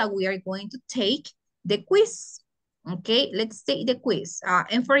means that we are going to take the quiz. Okay, let's take the quiz.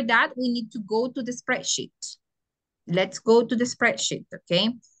 And for that, we need to go to the spreadsheet. Let's go to the spreadsheet, okay?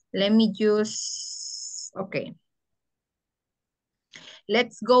 Let me just, okay.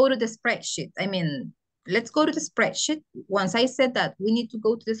 Let's go to the spreadsheet. Let's go to the spreadsheet. Once I said that we need to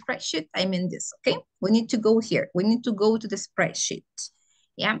go to the spreadsheet, I mean this, okay? We need to go here. We need to go to the spreadsheet,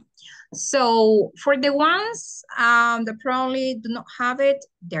 yeah? So for the ones that probably do not have it,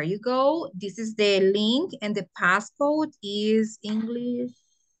 there you go. This is the link and the passcode is English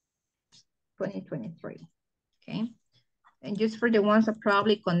 2023, okay? And just for the ones that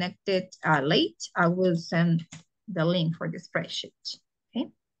probably connected late, I will send the link for the spreadsheet,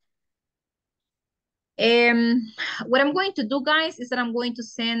 okay? What I'm going to do, guys, is that I'm going to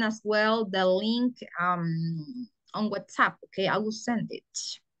send as well the link on WhatsApp, okay? I will send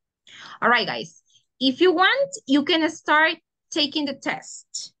it. All right, guys. If you want, you can start taking the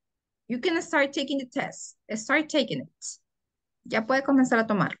test. You can start taking the test. Start taking it. Ya puede comenzar a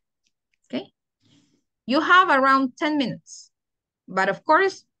tomar, okay? You have around 10 minutes. But of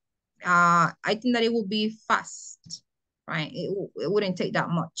course, I think that it will be fast, right? It wouldn't take that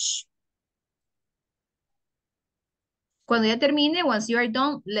much. Cuando ya termine, once you are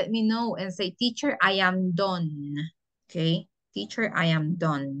done, let me know and say, teacher, I am done. Okay? Teacher, I am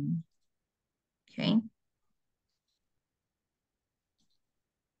done. Okay?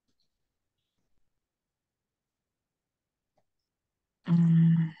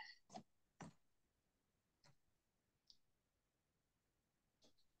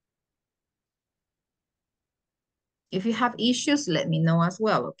 If you have issues, let me know as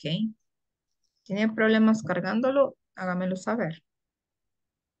well, okay? ¿Tiene problemas cargándolo? Hágamelo saber.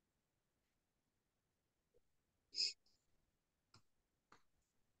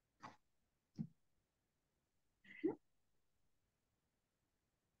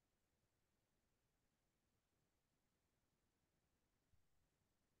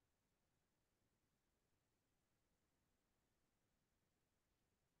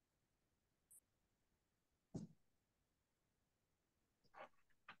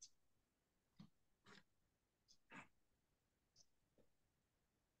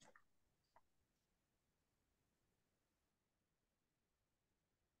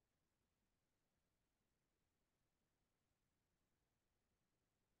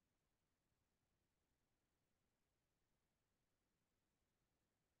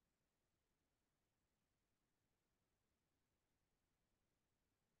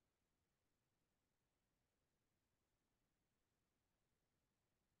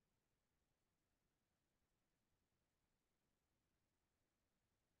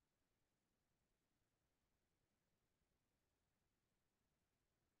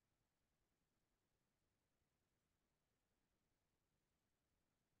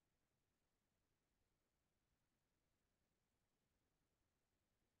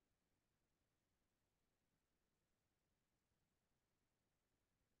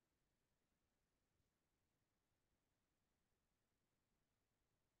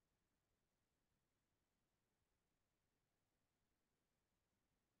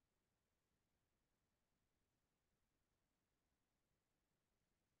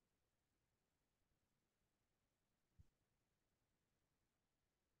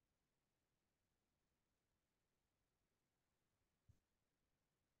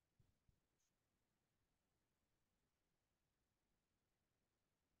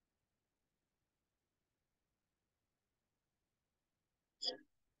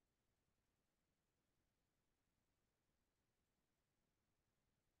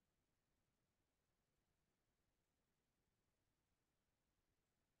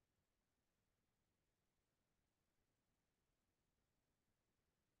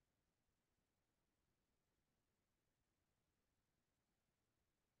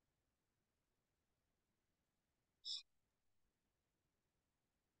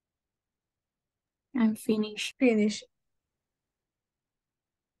 I'm finished. Finish.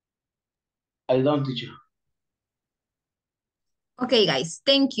 I don't, teacher. Okay, guys,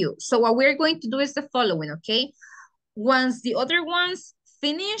 thank you. So what we're going to do is the following, okay? Once the other ones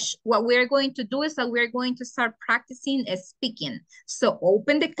finish, what we're going to do is that we're going to start practicing speaking. So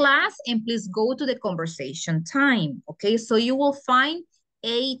open the class and please go to the conversation time, okay? So you will find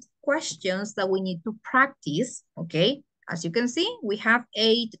 8 questions that we need to practice, okay? As you can see, we have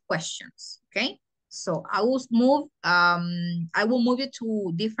 8 questions, okay? So I will move you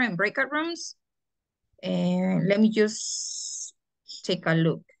to different breakout rooms. And let me just take a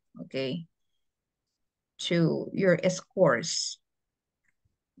look, okay, to your scores.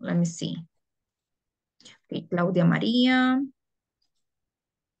 Let me see. Okay, Claudia María,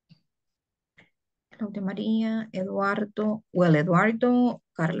 Eduardo, well, Eduardo,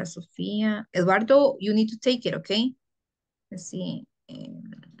 Carla Sofía. Eduardo, you need to take it, okay? Let's see.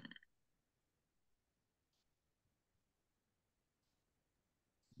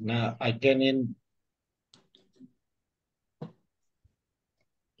 No, I can in.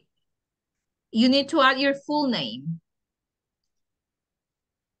 You need to add your full name.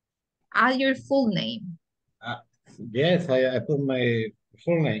 Add your full name. Yes, I put my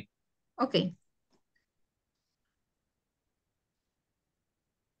full name. Okay.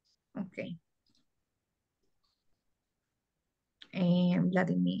 Okay. And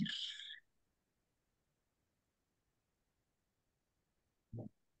Vladimir.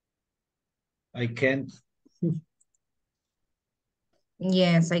 I can't.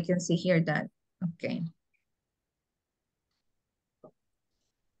 Yes, I can see here that. Okay.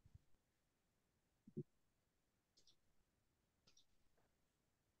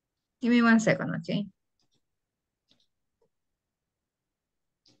 Give me 1 second, okay?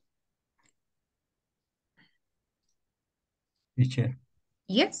 Teacher,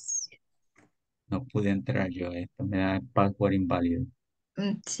 Yes. no pude entrar yo. Esto me da password inválido.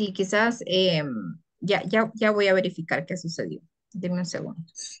 Sí, quizás ya voy a verificar qué sucedió. Deme un segundo.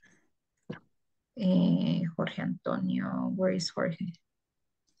 Jorge Antonio, where is Jorge?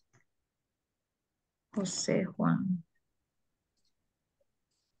 José Juan.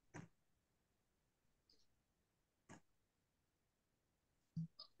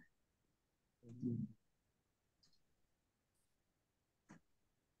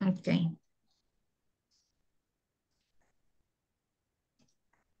 Okay.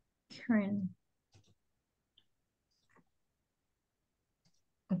 Karen.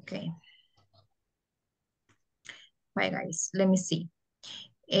 Okay. Bye, guys. Let me see.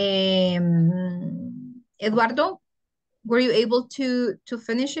 Eduardo, were you able to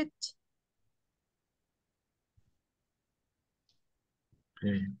finish it?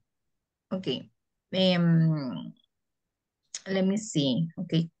 Okay. Let me see.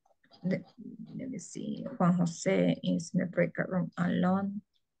 Okay. Let me see. Juan Jose is in the breakout room alone.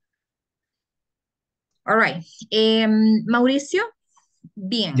 All right. Mauricio,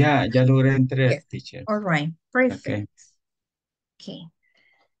 bien. Ya logré entrar, Yes. teacher. All right. Perfect. Okay.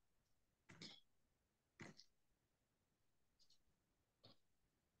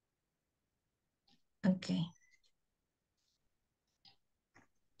 Okay.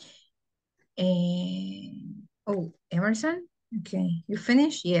 Okay. Oh, Emerson? Okay. You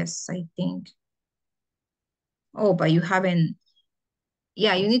finished? Yes, I think. Oh, but you haven't.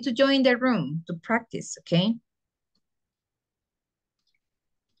 Yeah, you need to join the room to practice, okay?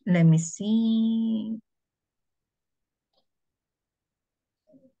 Let me see.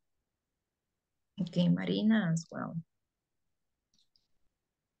 Okay, Marina as well.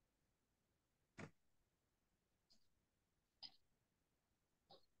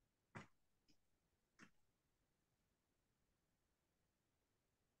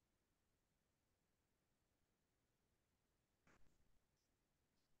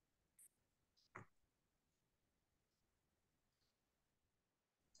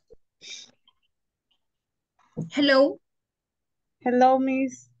 Hello. Hello,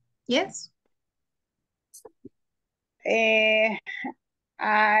 Miss. Yes.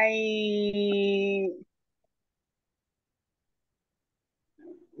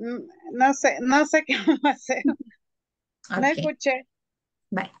 No sé qué vamos a hacer. No Okay. escuché.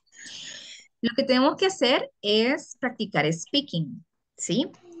 Bye. Lo que tenemos que hacer es practicar speaking,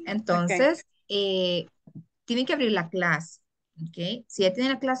 ¿sí? Entonces, tienen que abrir la clase, ¿ok? Si ya tiene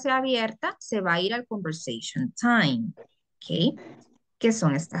la clase abierta, se va a ir al conversation time, ¿ok? ¿Qué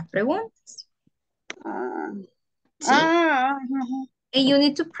son estas preguntas? ¿Sí? And you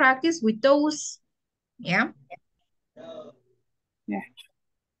need to practice with those, ¿yeah? Yeah.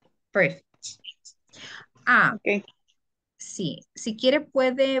 Perfect. Sí, si quiere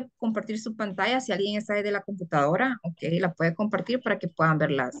puede compartir su pantalla, si alguien está desde la computadora, ok, la puede compartir para que puedan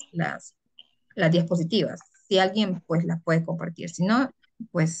ver las diapositivas. Si alguien pues las puede compartir, si no,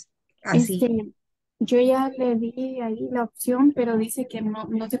 pues así. Yo ya le di ahí la opción, pero dice que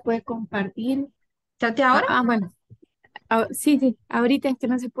no se puede compartir. ¿Trate ahora? Bueno. Sí, ahorita es que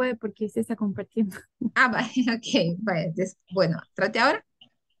no se puede porque se está compartiendo. Vale, ok, vale, bueno, trate ahora.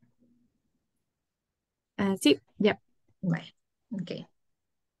 Sí, ya. Vale, ok.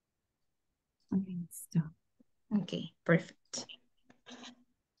 Listo. Ok, perfect.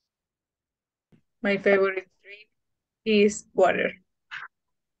 My favorite drink is water.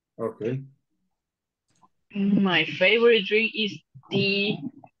 Okay. My favorite drink is tea,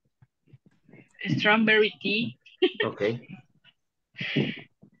 strawberry tea. Okay.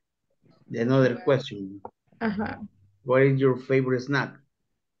 Another question. Uh-huh. What is your favorite snack?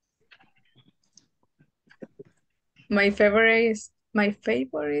 My favorite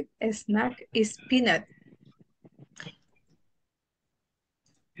snack is peanut.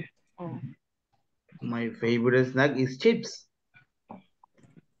 My favorite snack is chips.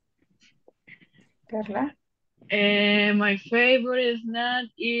 Carla? My favorite snack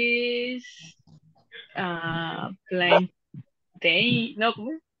is plantain. No,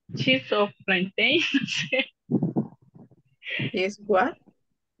 chips of plantain. Is what?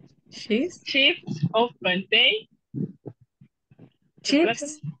 Cheese? Chips of plantain.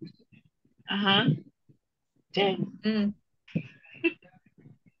 Chips? Ajá. Sí.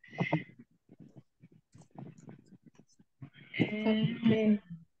 Okay.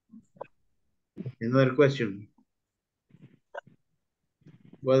 Another question.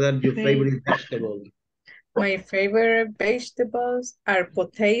 What are your favorite vegetables? My favorite vegetables are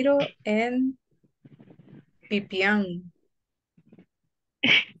potato and pipián.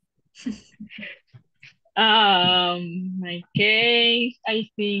 My case, I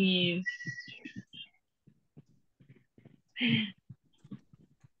think is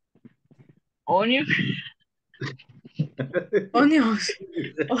onion. Onions.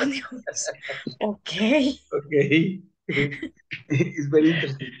 Onions. Okay. Okay. It's very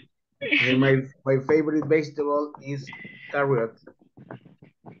interesting. And my favorite vegetable is carrot.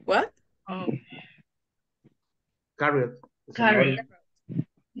 What? Oh. Carrot. Carrot.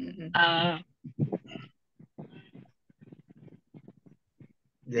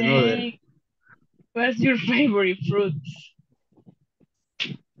 Another. What's your favorite fruit?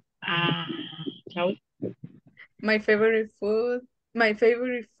 My favorite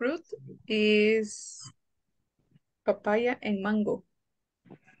fruit is papaya and mango.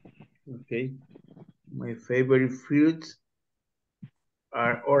 Okay. My favorite fruits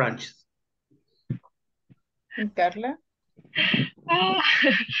are oranges. And Carla?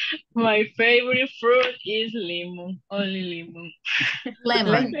 My favorite fruit is lemon. Only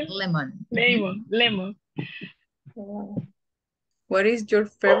lemon. Lemon. Oh. What is your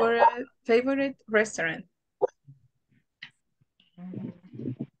favorite restaurant?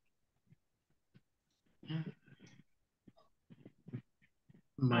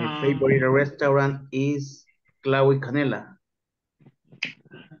 My favorite restaurant is Clau y Canela.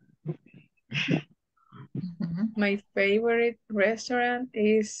 My favorite restaurant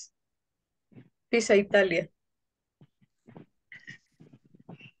is Pizza Italia.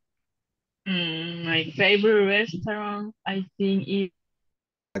 My favorite restaurant, I think, is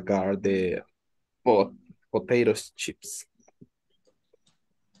the potato chips.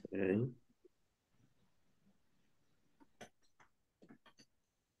 Okay.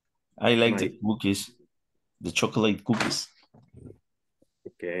 I like the cookies, the chocolate cookies.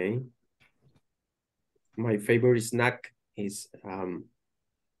 Okay. My favorite snack is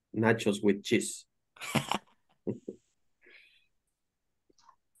nachos with cheese.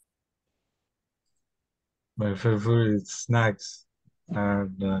 My favorite snacks are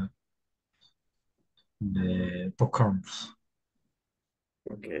the popcorns.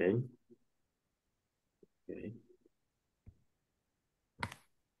 Okay. Okay.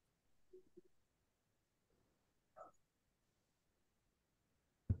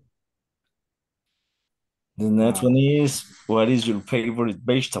 The next one is, what is your favorite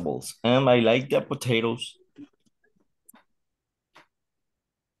vegetables? And I like the potatoes.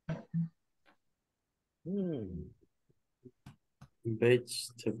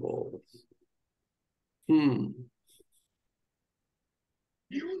 Vegetables.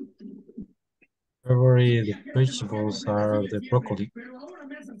 Favorite vegetables are the broccoli.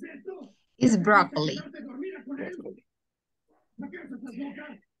 It's broccoli.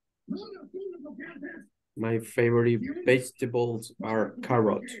 My favorite vegetables are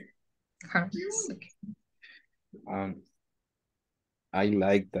carrots. Carrots. Okay. I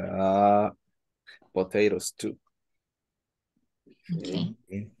like the potatoes too. Okay.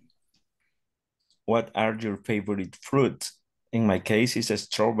 What are your favorite fruits? In my case, it's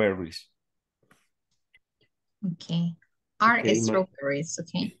strawberries. Okay. Strawberries,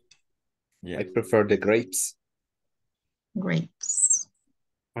 okay. Yeah. I prefer the grapes. Grapes.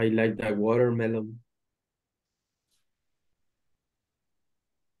 I like the watermelon.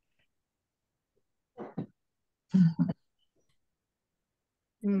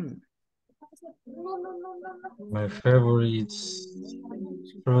 My favorite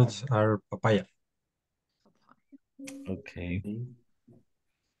fruits are papaya. Okay.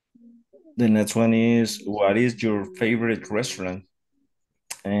 The next one is, what is your favorite restaurant?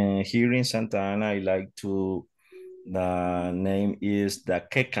 And here in Santa Ana, I like to, the name is the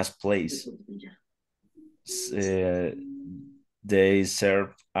BECAS place. They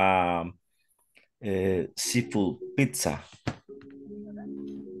serve seafood pizza.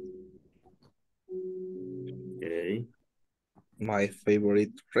 Okay. My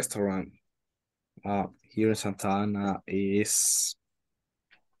favorite restaurant here in Santa Ana is,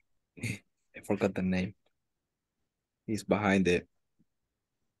 I forgot the name. It's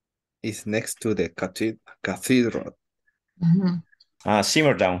it's next to the cathedral.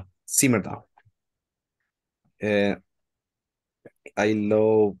 Simmer down. I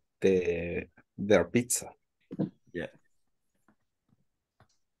love their pizza. Yeah.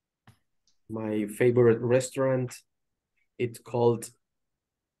 My favorite restaurant, it's called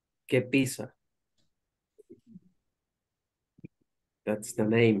Que Pizza. That's the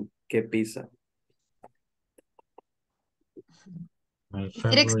name. Que pizza. My Is it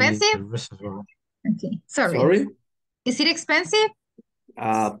favorite expensive? restaurant. Okay, sorry. Sorry? Is it expensive?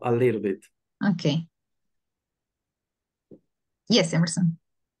 A little bit. Okay. Yes, Emerson.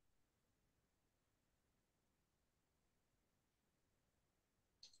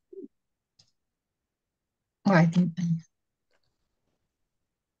 Oh, I think.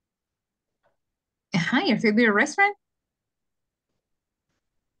 Your favorite restaurant?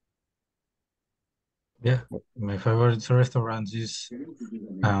 Yeah, my favorite restaurant is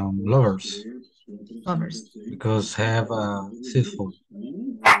Lovers Lovers. because have seafood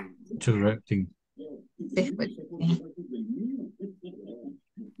directing. Seafood. Okay.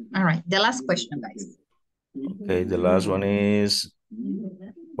 All right, the last question, guys. Okay, the last one is,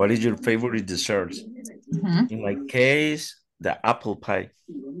 what is your favorite dessert? In my case, the apple pie.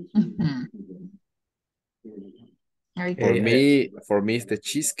 For me, it's the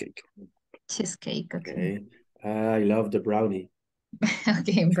cheesecake. Cheesecake, okay. I love the brownie.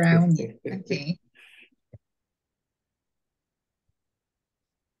 Okay, brownie. Okay.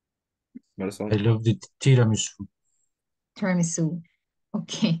 I love the tiramisu. Tiramisu.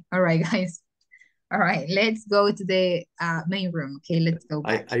 Okay. All right, guys. All right, let's go to the main room. Okay, let's go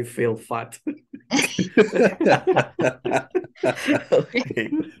back. I feel fat. Okay.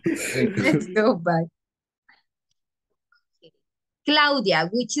 Let's go back. Claudia,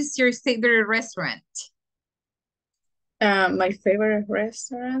 which is your favorite restaurant? My favorite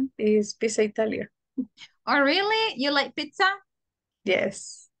restaurant is Pizza Italia. Oh, really? You like pizza?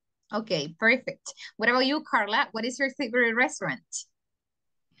 Yes. Okay, perfect. What about you, Carla? What is your favorite restaurant?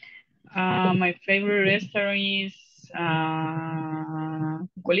 My favorite restaurant is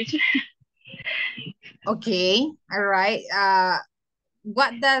Completa. Okay, all right.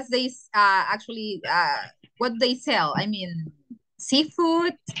 What does they what they sell? I mean,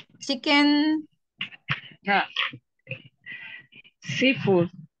 seafood, chicken? Seafood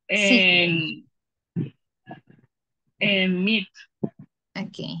and meat.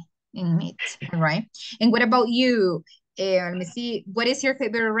 Okay, and meat. All right. And what about you? Let me see. What is your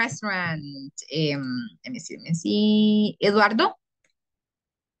favorite restaurant? Let me see. Eduardo?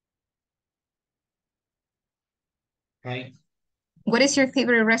 Hi. What is your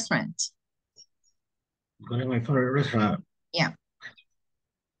favorite restaurant? What is my favorite restaurant? Yeah.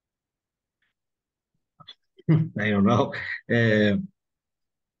 I don't know.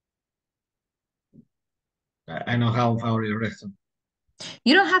 I don't have a favorite restaurant.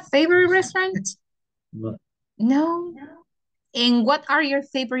 You don't have favorite restaurant? No. No? And what are your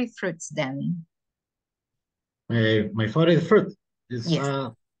favorite fruits then? My favorite fruit is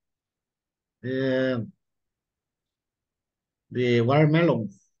the watermelon.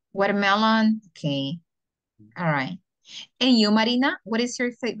 Watermelon? Okay. All right. And you, Marina, what is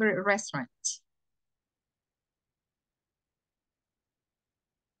your favorite restaurant?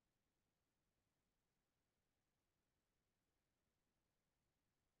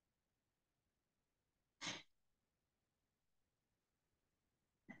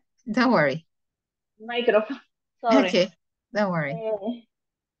 Don't worry. Microphone. Sorry. Okay, don't worry.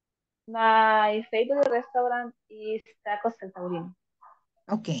 My favorite restaurant is Tacos El Taurino.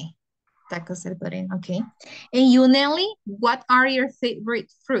 Okay, Tacos El Taurino. Okay. And you, Nelly, what are your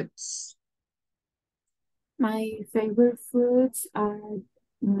favorite fruits? My favorite fruits are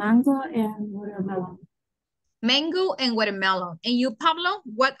mango and watermelon. Mango and watermelon. And you, Pablo,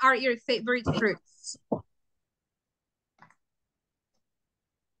 what are your favorite fruits?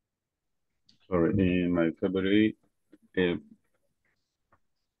 Sorry, my favorite. Yeah.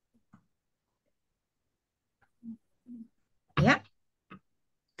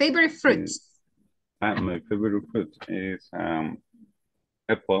 Favorite fruits. My favorite fruit is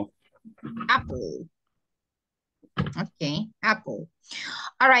apple. Apple. Okay, apple.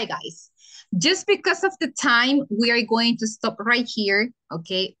 All right, guys. Just because of the time, we are going to stop right here.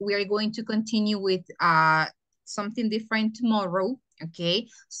 Okay, we are going to continue with something different tomorrow. Okay,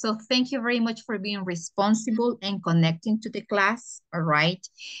 so thank you very much for being responsible and connecting to the class. All right.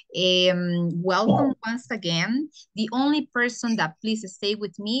 Welcome once again. The only person that please stay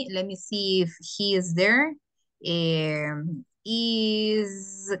with me, let me see if he is there.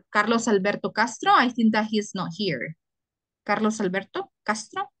 Is Carlos Alberto Castro? I think that he is not here. Carlos Alberto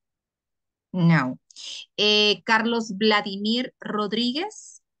Castro? No. Carlos Vladimir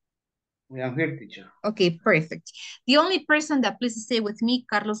Rodriguez? We are here, teacher. Okay, perfect. The only person that please stay with me,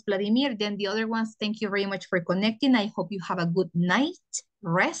 Carlos Vladimir, then the other ones, thank you very much for connecting. I hope you have a good night,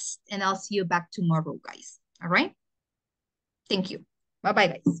 rest, and I'll see you back tomorrow, guys. All right? Thank you. Bye-bye,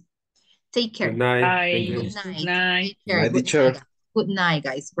 guys. Take care. Good night. Bye. Thank you. Good night. Night. Take care. Night, Good teacher. night. Good night,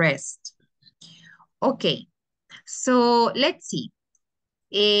 guys. Rest. Okay. So let's see.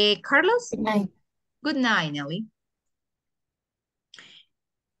 Carlos? Good night. Good night, Nelly.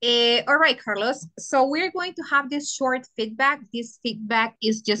 All right, Carlos. So we're going to have this short feedback. This feedback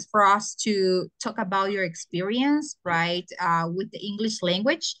is just for us to talk about your experience, right, with the English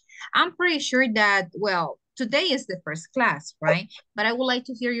language. I'm pretty sure that, well, today is the first class, right? But I would like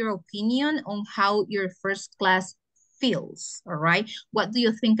to hear your opinion on how your first class feels, all right? What do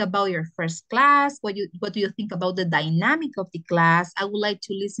you think about your first class? What do you think about the dynamic of the class? I would like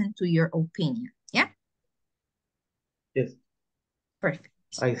to listen to your opinion, yeah? Yes. Perfect.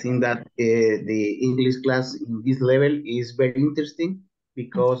 I think that the English class in this level is very interesting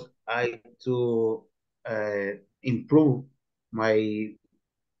because I to improve my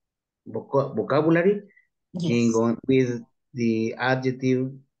vocabulary in going with the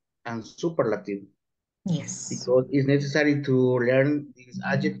adjective and superlative. Yes. Because it's necessary to learn this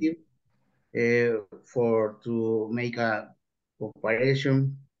adjective to make a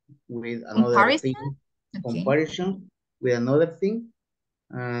comparison with another thing. Comparison with another thing.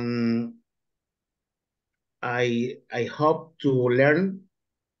 And I hope to learn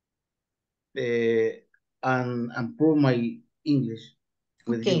and improve my English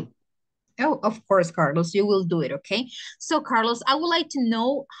with you. Oh, of course, Carlos, you will do it, okay? So, Carlos, I would like to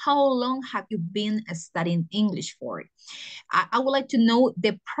know how long have you been studying English for? I would like to know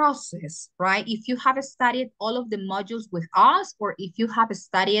the process, right? If you have studied all of the modules with us or if you have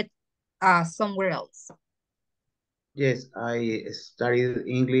studied somewhere else. Yes, I studied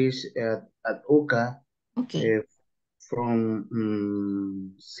English at UCA from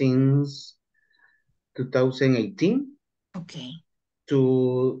since 2018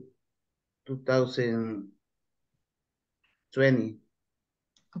 to 2020.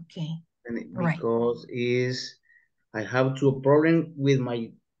 Because I have a problem with my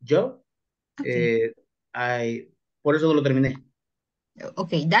job. Por eso no lo terminé.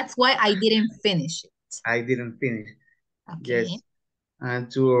 Okay, that's why I didn't finish it. I didn't finish. Okay. Yes. And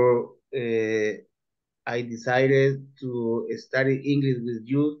I decided to study English with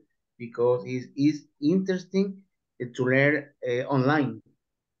you because it is interesting to learn online.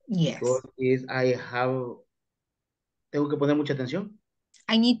 Yes. Because tengo que poner mucha atención.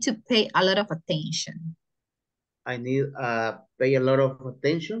 I need to pay a lot of attention. I need pay a lot of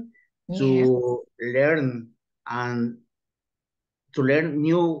attention to learn and to learn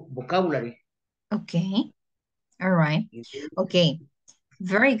new vocabulary. Okay. All right. Okay.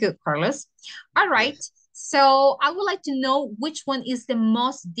 Very good, Carlos. All right. So I would like to know which one is the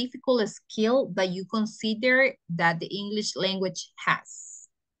most difficult skill that you consider that the English language has.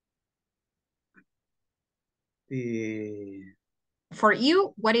 For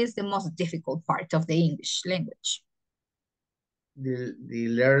you, what is the most difficult part of the English language? The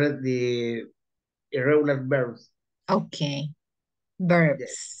irregular verbs. Okay. Verbs.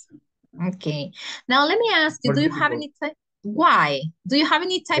 Yes. Okay. Now let me ask you, do you have any type? Why? Do you have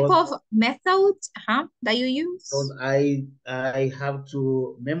any type of method that you use? So I have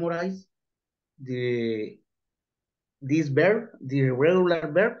to memorize this verb, the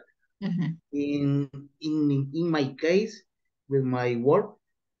irregular verb. In my case, with my work,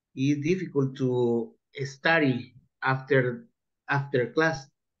 it's difficult to study after class.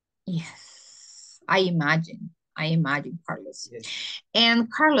 Yes, I imagine, Carlos. Yes. And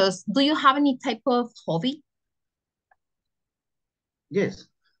Carlos, do you have any type of hobby? Yes.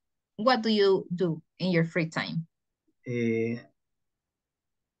 What do you do in your free time?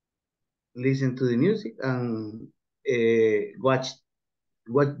 Listen to the music and watch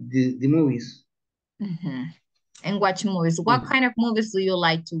the movies. And watch movies. What kind of movies do you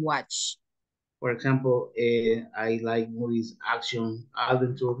like to watch? For example, I like movies, action,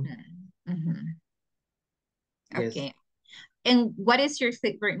 adventure. Yes. Okay. And what is your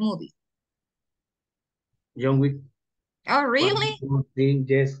favorite movie? John Wick. Oh, really?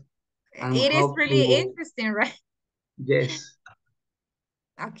 Yes. It is really interesting, right? Yes.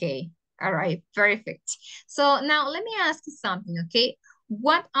 Okay. All right. Perfect. So now let me ask you something, okay?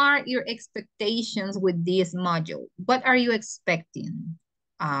 What are your expectations with this module? What are you expecting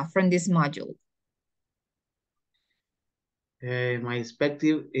from this module? My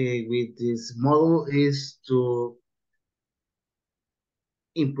expectation with this model is to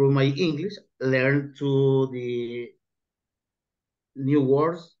improve my English, learn to the new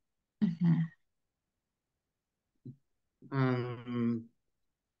words.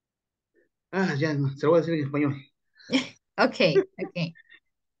 Ya, se lo voy a decir en español. Okay, okay.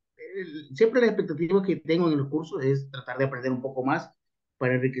 Siempre la expectativa que tengo en los cursos es tratar de aprender un poco más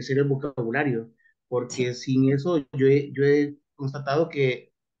para enriquecer el vocabulario, porque sin eso yo he constatado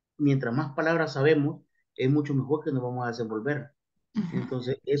que mientras más palabras sabemos, es mucho mejor que nos vamos a desenvolver.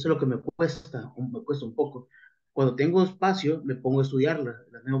 Entonces, eso es lo que me cuesta un poco. Cuando tengo espacio, me pongo a estudiar los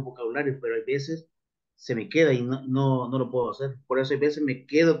nuevos vocabularios, pero hay veces se me queda y no lo puedo hacer. Por eso hay veces me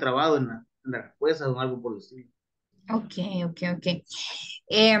quedo trabado en la respuesta o algo por el estilo. Ok.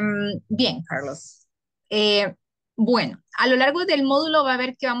 Bien, Carlos. Bueno, a lo largo del módulo va a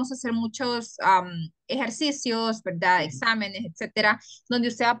ver que vamos a hacer muchos ejercicios, ¿verdad? Exámenes, etcétera, donde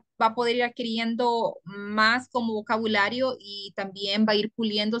usted va a poder ir adquiriendo más como vocabulario y también va a ir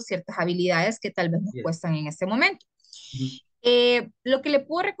puliendo ciertas habilidades que tal vez nos cuestan en este momento. Lo que le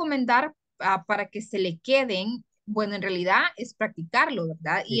puedo recomendar para que se le queden, bueno, en realidad es practicarlo,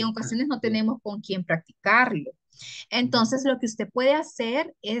 ¿verdad? Y en ocasiones no tenemos con quién practicarlo. Entonces, lo que usted puede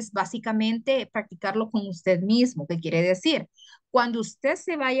hacer es básicamente practicarlo con usted mismo. ¿Qué quiere decir? Cuando usted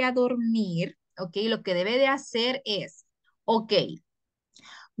se vaya a dormir, ¿ok? Lo que debe de hacer es, ok,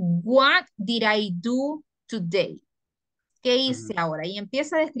 what did I do today? ¿Qué hice ahora? Y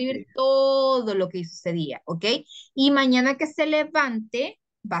empieza a describir todo lo que sucedía, ¿ok? Y mañana que se levante,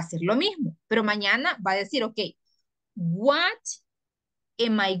 va a hacer lo mismo, pero mañana va a decir, ok, what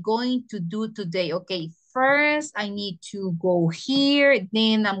am I going to do today? Okay, first I need to go here,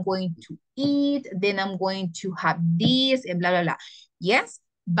 then I'm going to eat, then I'm going to have this, and bla, bla, bla. Yes,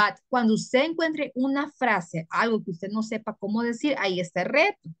 but cuando usted encuentre una frase, algo que usted no sepa cómo decir, ahí está el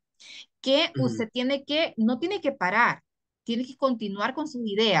reto, que usted no tiene que parar, tiene que continuar con sus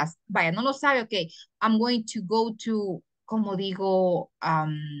ideas. Vaya, no lo sabe, ok, I'm going to go to, como digo, la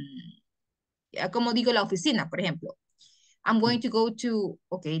oficina, por ejemplo. I'm going to go to,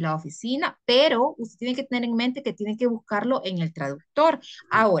 ok, la oficina, pero usted tiene que tener en mente que tiene que buscarlo en el traductor.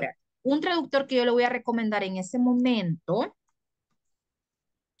 Ahora, un traductor que yo le voy a recomendar en ese momento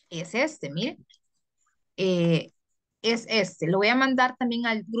es este, mire. Es este. Lo voy a mandar también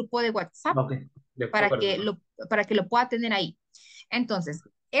al grupo de WhatsApp para que lo pueda tener ahí. Entonces,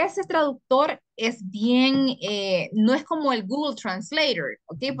 ese traductor es bien, no es como el Google Translator,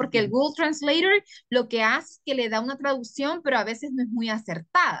 ¿ok? Porque el Google Translator lo que hace es que le da una traducción, pero a veces no es muy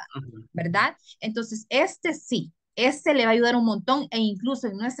acertada, ¿verdad? Entonces, este sí, este le va a ayudar un montón e incluso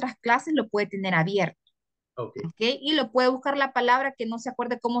en nuestras clases lo puede tener abierto. Okay. Y lo puede buscar la palabra que no se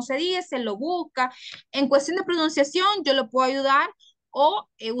acuerde cómo se dice, lo busca. En cuestión de pronunciación, yo lo puedo ayudar o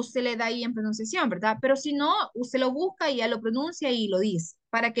usted le da ahí en pronunciación, ¿verdad? Pero si no, usted lo busca y ya lo pronuncia y lo dice,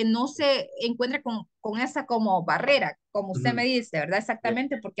 para que no se encuentre con esa como barrera, como usted me dice, ¿verdad?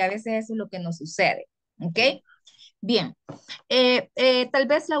 Exactamente, porque a veces eso es lo que nos sucede, ¿ok? Bien, tal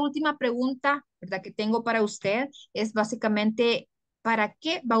vez la última pregunta, ¿verdad? Que tengo para usted es básicamente, ¿para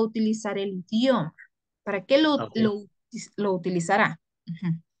qué va a utilizar el idioma? ¿Para qué lo utilizará?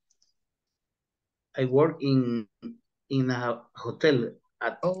 I work in a hotel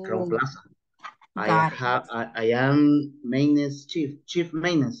at Crown Plaza. I am chief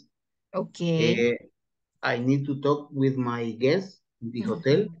maintenance. Okay. I need to talk with my guests in the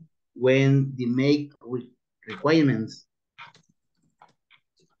hotel when they make requirements.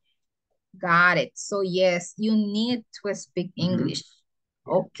 Got it. So yes, you need to speak English.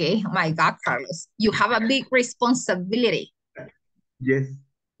 Okay. Oh my God, Carlos, you have a big responsibility. Yes.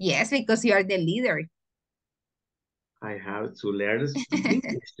 Yes, because you are the leader. I have to learn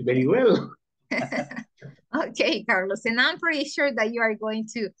English very well. Okay, Carlos, and I'm pretty sure that you are going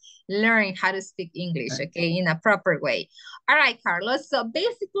to learn how to speak English, okay, in a proper way. All right, Carlos, so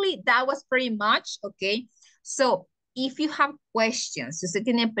basically that was pretty much, okay? So if you have questions, si usted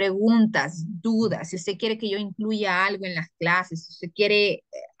tiene preguntas, dudas, si usted quiere que yo incluya algo en las clases, si usted quiere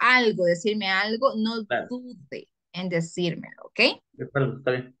algo, decirme algo, no dude en decírmelo, okay?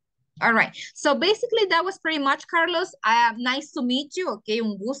 Está bien. All right. So basically that was pretty much, Carlos. Nice to meet you. Okay.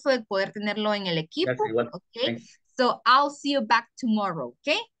 Un gusto de poder tenerlo en el equipo. Okay. Thanks. So I'll see you back tomorrow.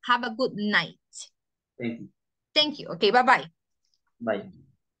 Okay. Have a good night. Thank you. Thank you. Okay. Bye-bye. Bye.